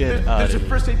 Get out There's a of here.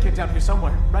 first aid kit down here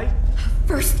somewhere, right?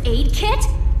 First aid kit?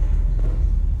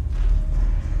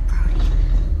 Brody,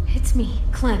 it's me,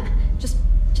 Clem. Just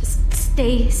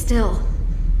stay still.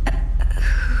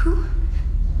 Who?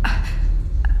 I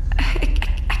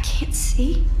can't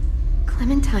see.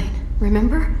 Clementine,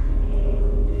 remember?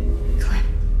 Clem,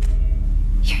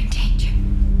 you're in danger.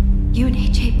 You and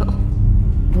AJ both.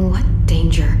 What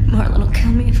danger? Marlon will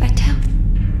kill me if I tell.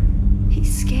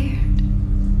 He's scared.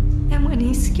 And when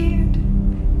he's scared,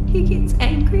 he gets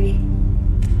angry.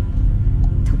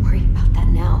 Don't worry about that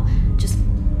now. Just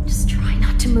try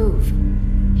not to move.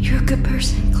 You're a good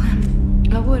person, Clem.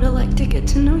 I would have liked to get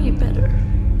to know you better.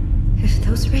 If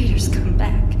those raiders come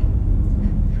back.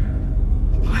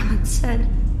 Marlon said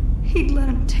he'd let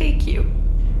him take you.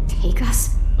 Take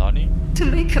us? Nani? To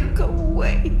make him go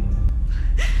away.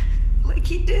 Like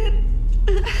he did.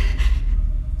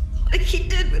 Like he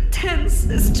did with 10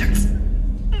 sisters.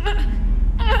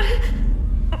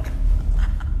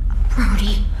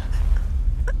 Brody.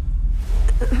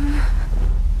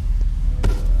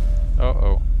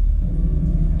 Uh-oh.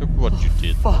 Look what you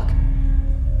did. Fuck.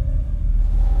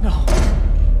 No.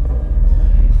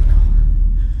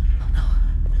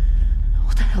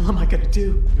 What the hell am I gonna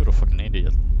do? You're a fucking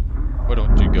idiot. Why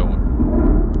don't you go?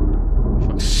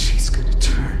 She's gonna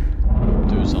turn.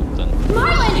 Do something.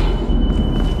 Marlon!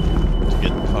 To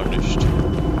get punished.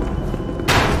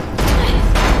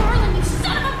 Marlon, you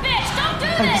son of a bitch! Don't do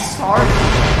I'm this! sorry.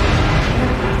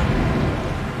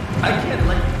 I can't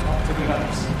let you talk to the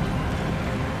others.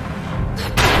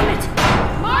 Damn it!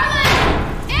 Marlon!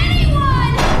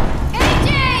 Anyone! AJ!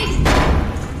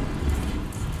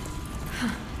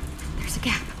 There's a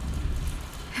gap.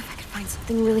 If I could find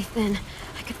something really thin,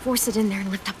 I could force it in there and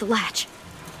lift up the latch.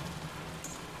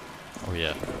 Oh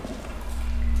yeah.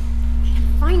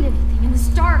 Can't find anything in this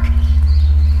dark.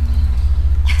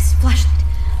 Yes, flashlight.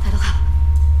 That'll help.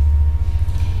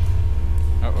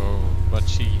 Uh-oh. But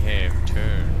she have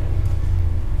turned.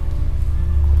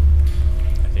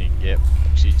 I think, yep.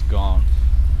 She's gone.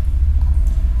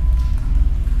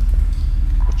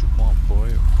 What you want, boy?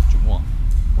 What you want?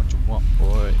 What you want,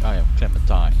 boy? I am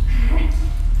Clementine.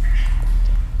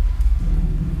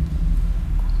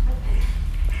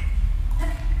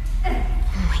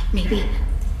 Wait, maybe.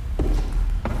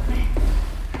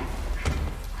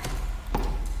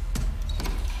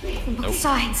 From both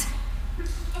sides.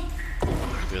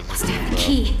 Must have the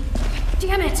key.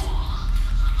 Damn it!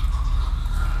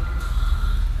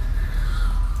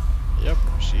 Yep,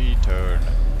 she turned.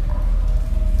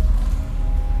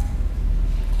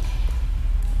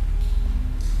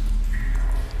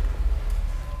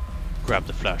 Grab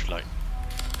the flashlight.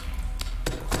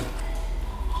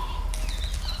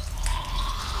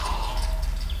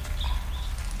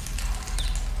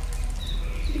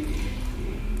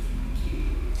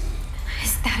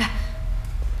 Is that a...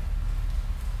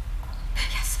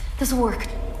 Yes, this'll work.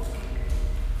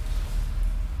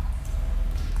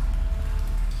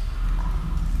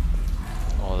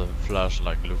 Oh, the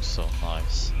flashlight looks so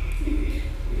nice.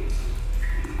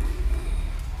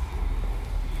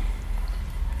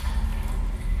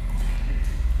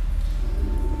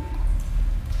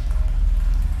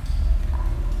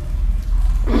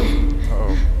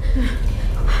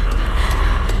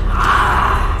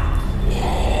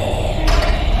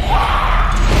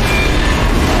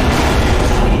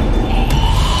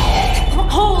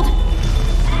 Hold!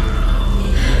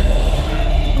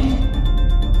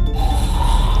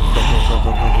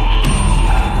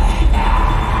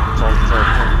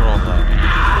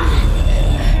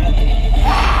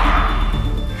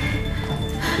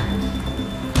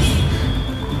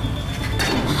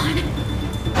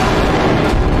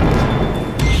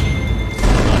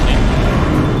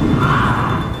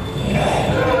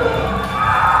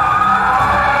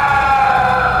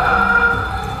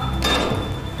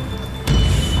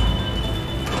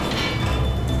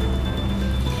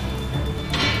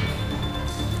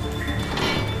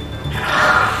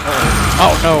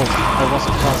 Oh no, I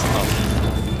wasn't fast enough.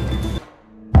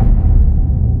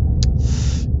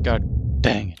 God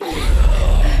dang it. Still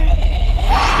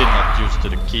not used to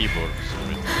the keyboard for some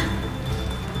reason.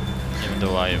 Even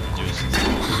though I have used the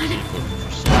keyboard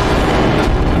for so long.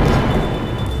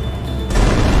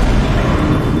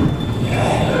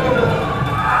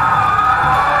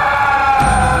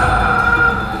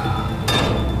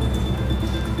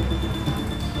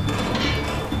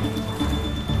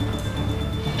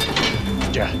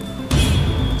 Yeah.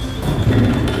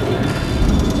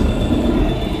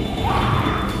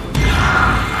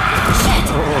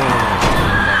 Shit!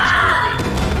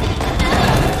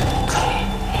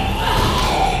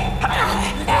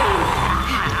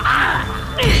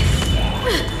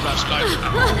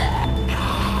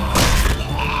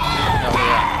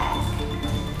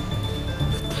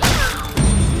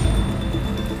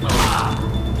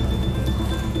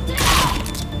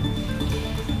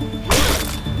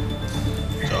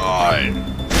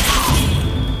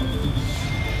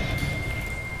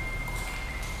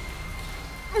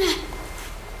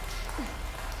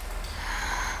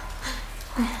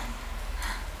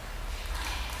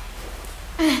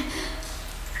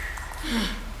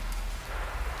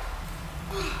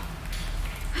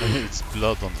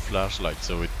 blood on the flashlight,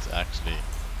 so it actually...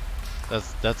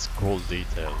 That's cool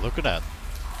detail. Look at that.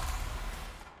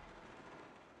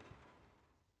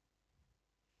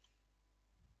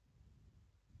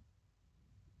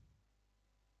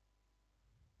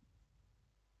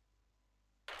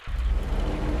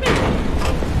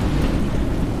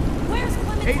 Where's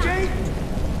Clementine? AJ,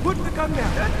 put the gun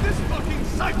down. Get this fucking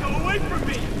psycho away from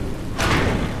me!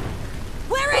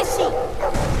 Where is she?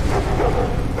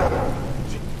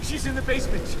 She's in the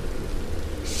basement.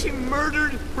 She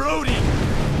murdered Brody.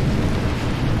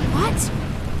 What?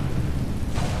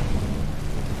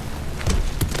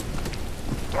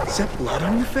 Is that blood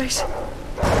on your face?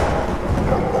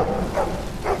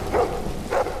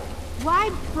 Why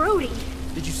Brody?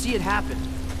 Did you see it happen?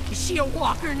 Is she a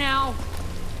walker now?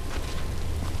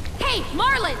 Hey,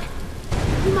 Marlon!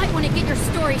 You might want to get your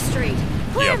story straight.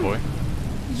 Yeah, boy.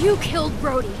 You killed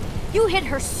Brody. You hit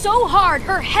her so hard,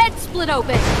 her head split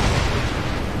open.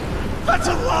 That's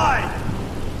a lie!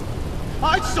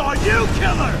 I saw you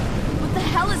kill her! What the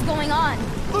hell is going on?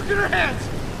 Look at her hands!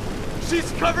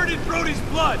 She's covered in Brody's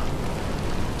blood!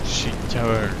 She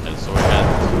turned and saw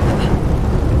hands.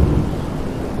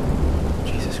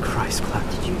 Jesus Christ, Clem.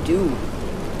 What did you do?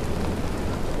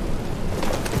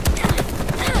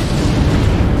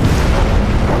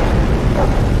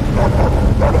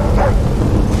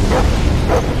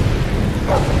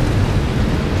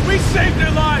 We saved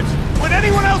their lives when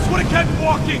anyone else would have kept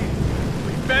walking!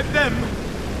 We fed them,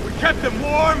 we kept them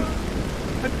warm,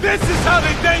 and this is how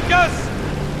they thank us!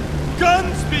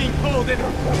 Guns being pulled and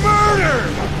murder!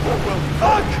 Well,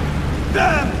 fuck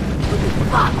them!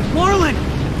 Fuck! Marlon!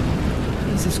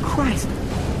 Jesus Christ.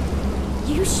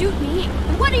 You shoot me,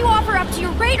 and what do you offer up to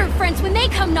your raider friends when they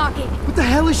come knocking? What the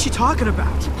hell is she talking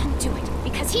about? He won't do it,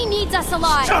 because he needs us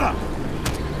alive. Shut up!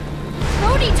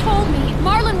 Brody told me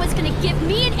Marlon was gonna give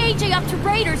me and AJ up to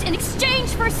raiders in exchange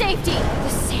for safety. The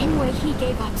same way he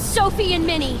gave up Sophie and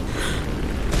Minnie.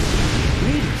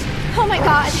 Raiders? Oh my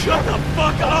god! Shut the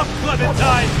fuck up,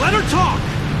 Clementine! Let her talk!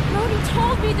 Brody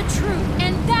told me the truth,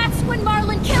 and that's when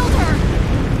Marlon killed her!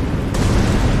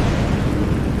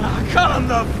 Come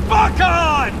the fuck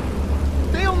on!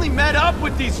 They only met up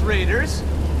with these raiders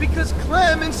because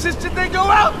Clem insisted they go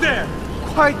out there!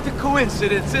 Quite the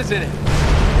coincidence, isn't it?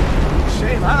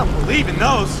 Shame I don't believe in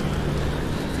those.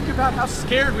 Think about how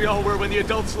scared we all were when the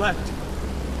adults left.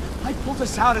 I pulled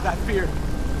us out of that fear.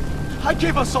 I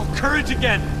gave us all courage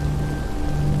again.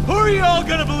 Who are you all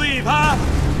gonna believe, huh?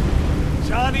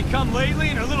 Johnny come lately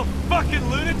and her little fucking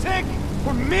lunatic?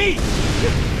 Or me,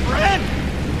 your friend?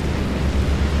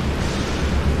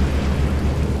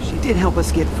 She did help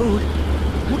us get food.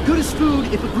 What good is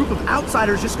food if a group of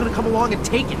outsiders just gonna come along and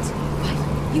take it?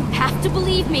 You have to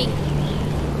believe me.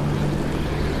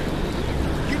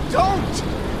 You don't!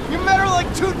 You met her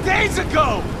like 2 days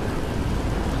ago!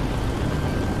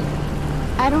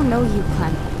 I don't know you,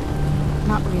 Clem.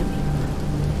 Not really.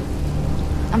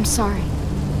 I'm sorry.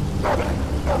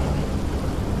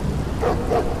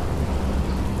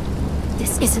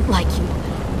 This isn't like you.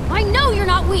 I know you're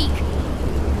not weak!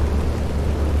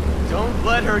 Don't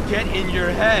let her get in your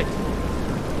head.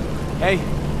 Hey,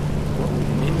 what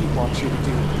Minnie wants you to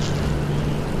do.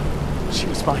 She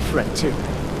was my friend too.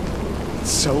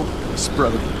 So was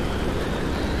Brody.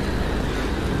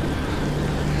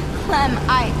 Clem,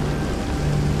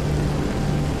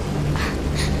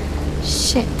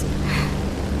 Shit.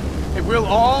 It will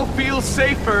all feel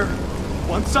safer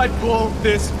once I pull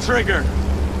this trigger.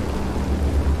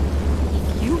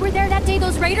 If you were there that day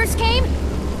those raiders came,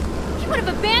 he would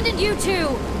have abandoned you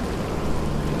too!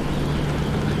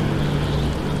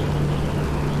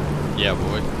 Yeah,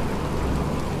 boy.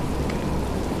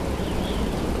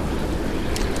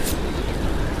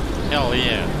 Hell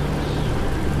yeah.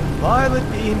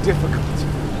 Violet being difficult.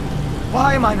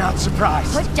 Why am I not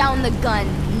surprised? Put down the gun,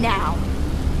 now.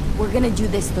 We're gonna do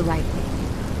this the right way.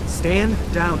 Stand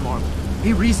down, Marlon.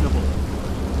 Be reasonable.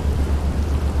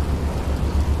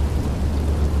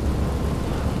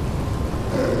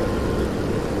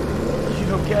 You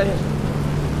don't get it.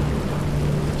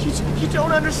 You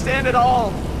don't understand at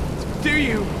all, do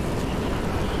you?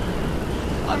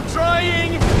 I'm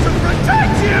trying to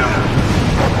protect you!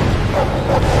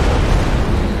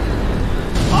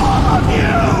 All of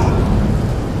you!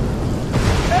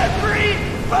 Every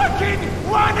fucking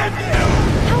one of you!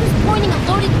 How does pointing a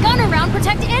loaded gun around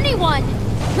protect anyone?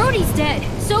 Brody's dead.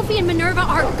 Sophie and Minerva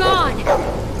are gone. You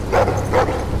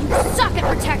suck at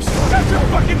protection. Shut your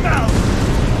fucking mouth!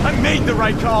 I made the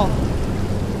right call.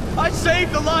 I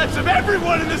saved the lives of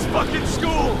everyone in this fucking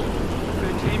school. If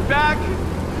they came back,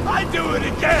 I'd do it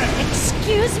again.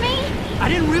 Excuse me? I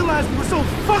didn't realize we were so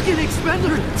fucking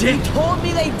expendable. They told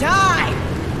me they died!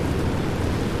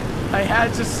 I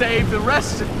had to save the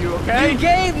rest of you, okay? You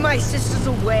gave my sisters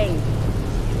away.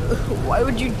 Why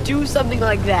would you do something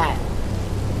like that?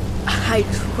 I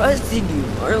trusted you,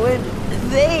 Marlon.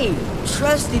 They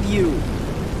trusted you.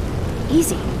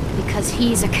 Easy, because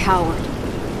he's a coward.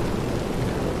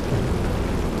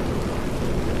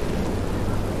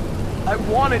 I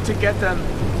wanted to get them.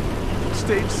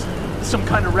 Stage some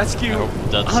kind of rescue.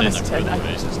 Honest, Ted, I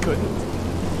just couldn't.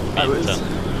 I was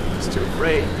too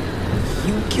afraid.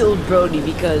 You killed Brody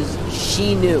because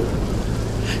she knew.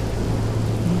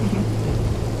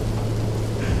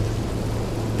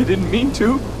 I didn't mean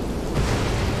to.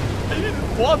 I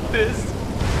didn't want this.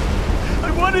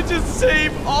 I wanted to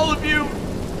save all of you.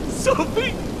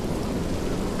 Sophie!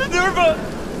 Minerva!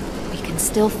 We can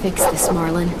still fix this,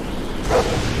 Marlon.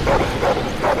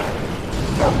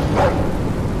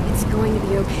 It's going to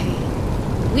be okay.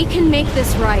 We can make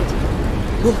this right.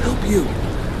 We'll help you.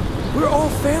 We're all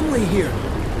family here.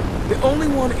 The only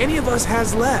one any of us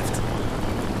has left.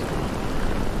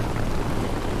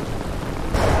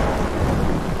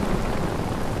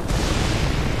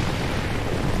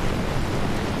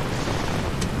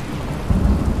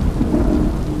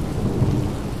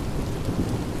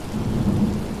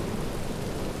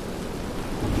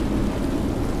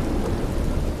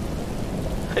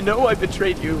 I know I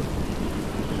betrayed you.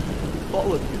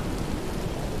 All of you.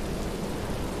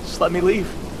 Just let me leave.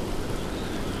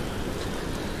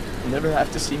 You'll never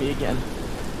have to see me again.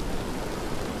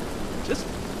 Just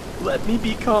let me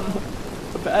become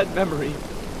a bad memory.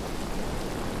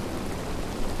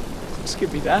 Just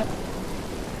give me that.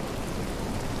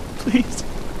 Please.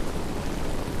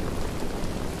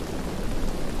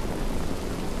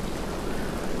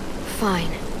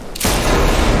 Fine.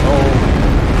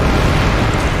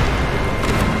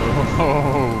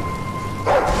 Oh,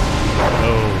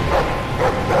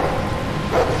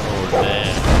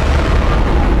 damn.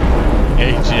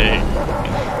 AJ.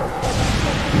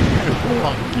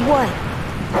 What?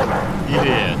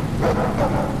 Idiot.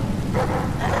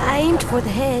 I aimed for the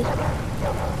head.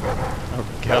 Oh,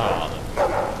 God.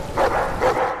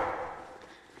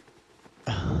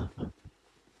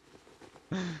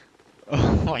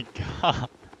 Oh, my God.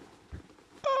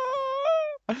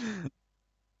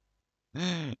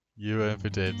 You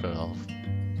amputate half.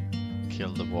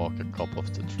 Kill the walker cop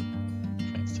of the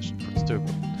train station. Pretty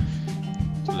stupid.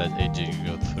 To let AJ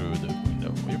go through the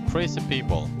window. You crazy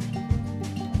people.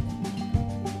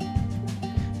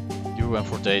 You went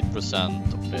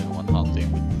 48% of players when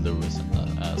hunting with Lewis and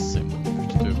Asim.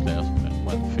 52 players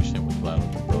went fishing with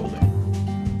Violet and Brody.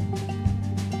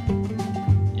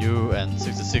 You and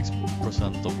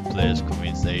 66% of players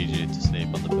convinced AJ to sleep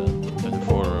on the bed.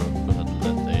 24%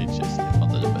 let AJ sleep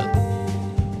under the bed.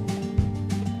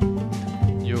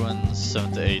 You and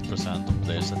 78% of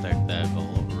players attacked Devil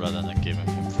rather than giving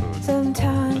him food.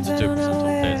 22% of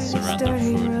players surrender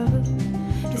food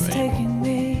to Abel.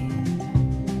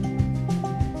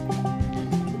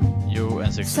 You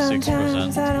and 66%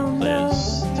 of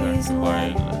players turned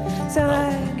violent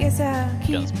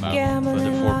against Merlin.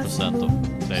 24% of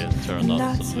players turned on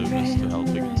Lewis to help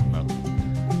against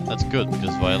Merlin. That's good,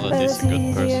 because Violet is a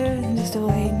good person.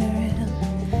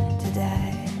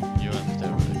 You and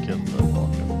Terry killed the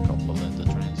walker couple in the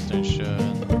train station.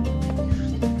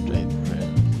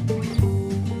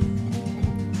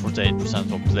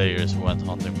 48% of players went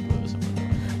hunting with Lewis and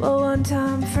Merlin. Well, one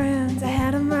time, friends, I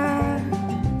had a murder.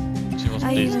 She was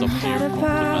pleased after you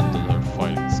complimented her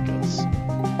fighting skills.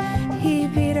 He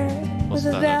beat her Was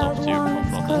with a that belt after you once,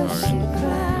 confronted close her in she the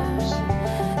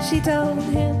cried. She told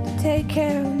him to take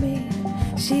care of me.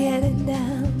 She headed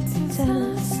down to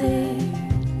Tennessee.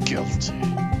 Guilty.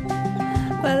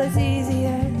 Well, it's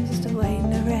easier just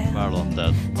waiting around. Marlon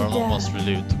dead. Marlon was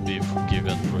relieved to be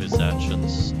forgiven for his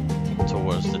actions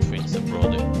towards the twins and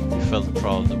Brody. He felt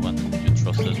proud when you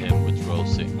trusted him with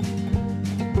Rosie.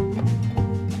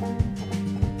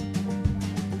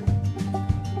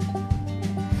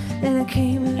 Then I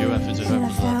came You and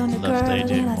 55% left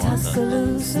AJ more than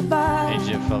AJ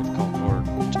felt comfort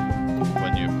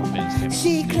when you convinced him to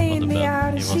sleep on the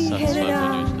bed. He was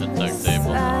satisfied when you attacked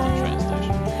Abel at the train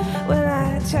station. Well,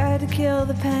 I tried to kill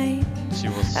the pain. She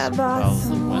was proud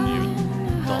when you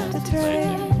dumped the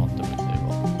lady on the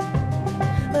table.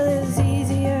 Well, it's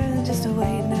easier than just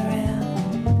waiting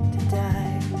around to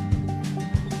die.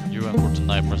 You and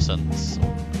 49%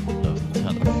 left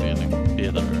Ten feeling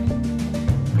bitter.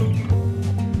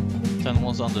 Ten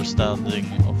was understanding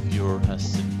of your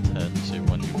hesitancy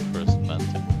when you first met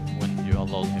him. When you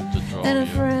allowed him to draw And a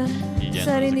you, friend he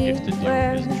said he generously knew gifted you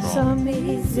where his drawing. some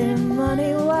easy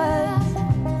money was.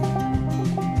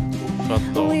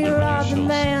 felt lonely We when robbed you a chose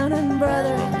man and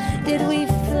brother. Did we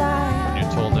fly? when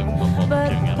you told him about But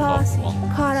killing a loved posse one.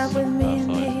 caught up with me and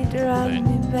they dragged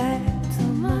me back to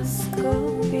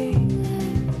Muscovy.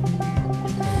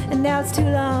 And now it's 2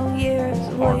 long years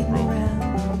waiting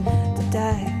around to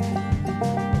die.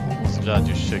 I was glad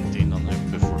you checked in on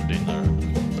him before dinner.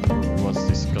 Was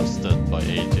disgusted by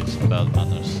AJ's bad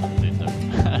manners at dinner.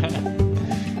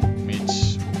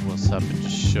 Mitch was happy to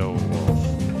show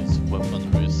off his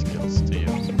weaponry skills to you.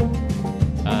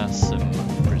 As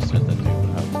appreciate that you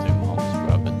helped him hunt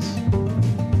rabbits.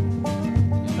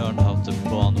 You learned how to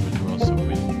bond with Rosa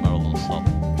with Merlin's son.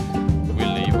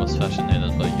 Willie was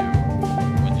fascinated by you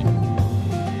when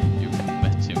you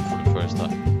met him for the first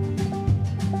time.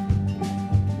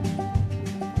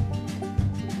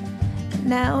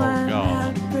 Now Oh, I'm God.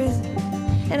 out of prison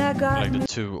and I got Like the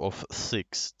 2 of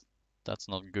 6. That's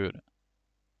not good.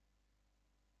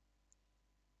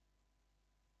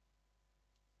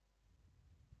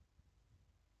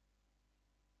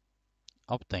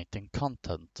 Updating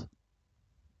content.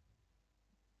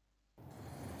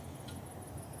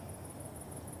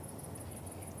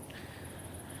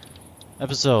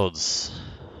 Episodes.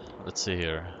 Let's see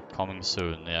here. Coming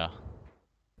soon, yeah.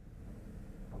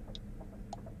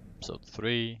 Episode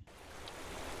 3.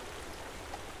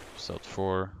 Episode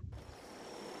 4.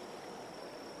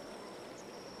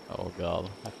 Oh god,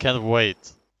 I can't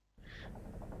wait.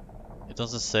 It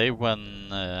doesn't say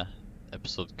when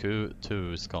episode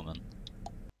 2 is coming.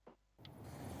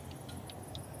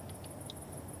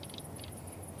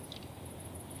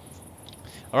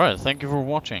 Alright, thank you for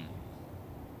watching.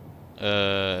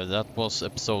 That was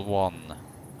episode 1.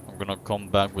 I'm gonna come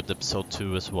back with episode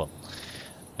 2 as well.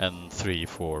 And 3,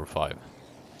 4, 5.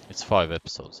 It's 5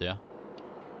 episodes, yeah?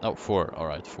 No, 4.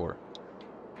 Alright, 4.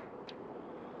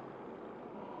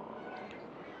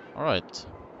 Alright.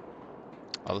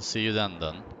 I'll see you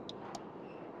then.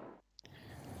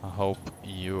 I hope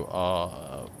you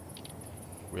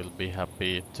will be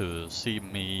happy to see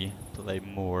me play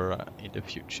more in the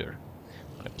future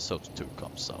when episode 2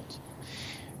 comes out.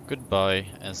 Goodbye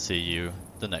and see you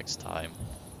the next time.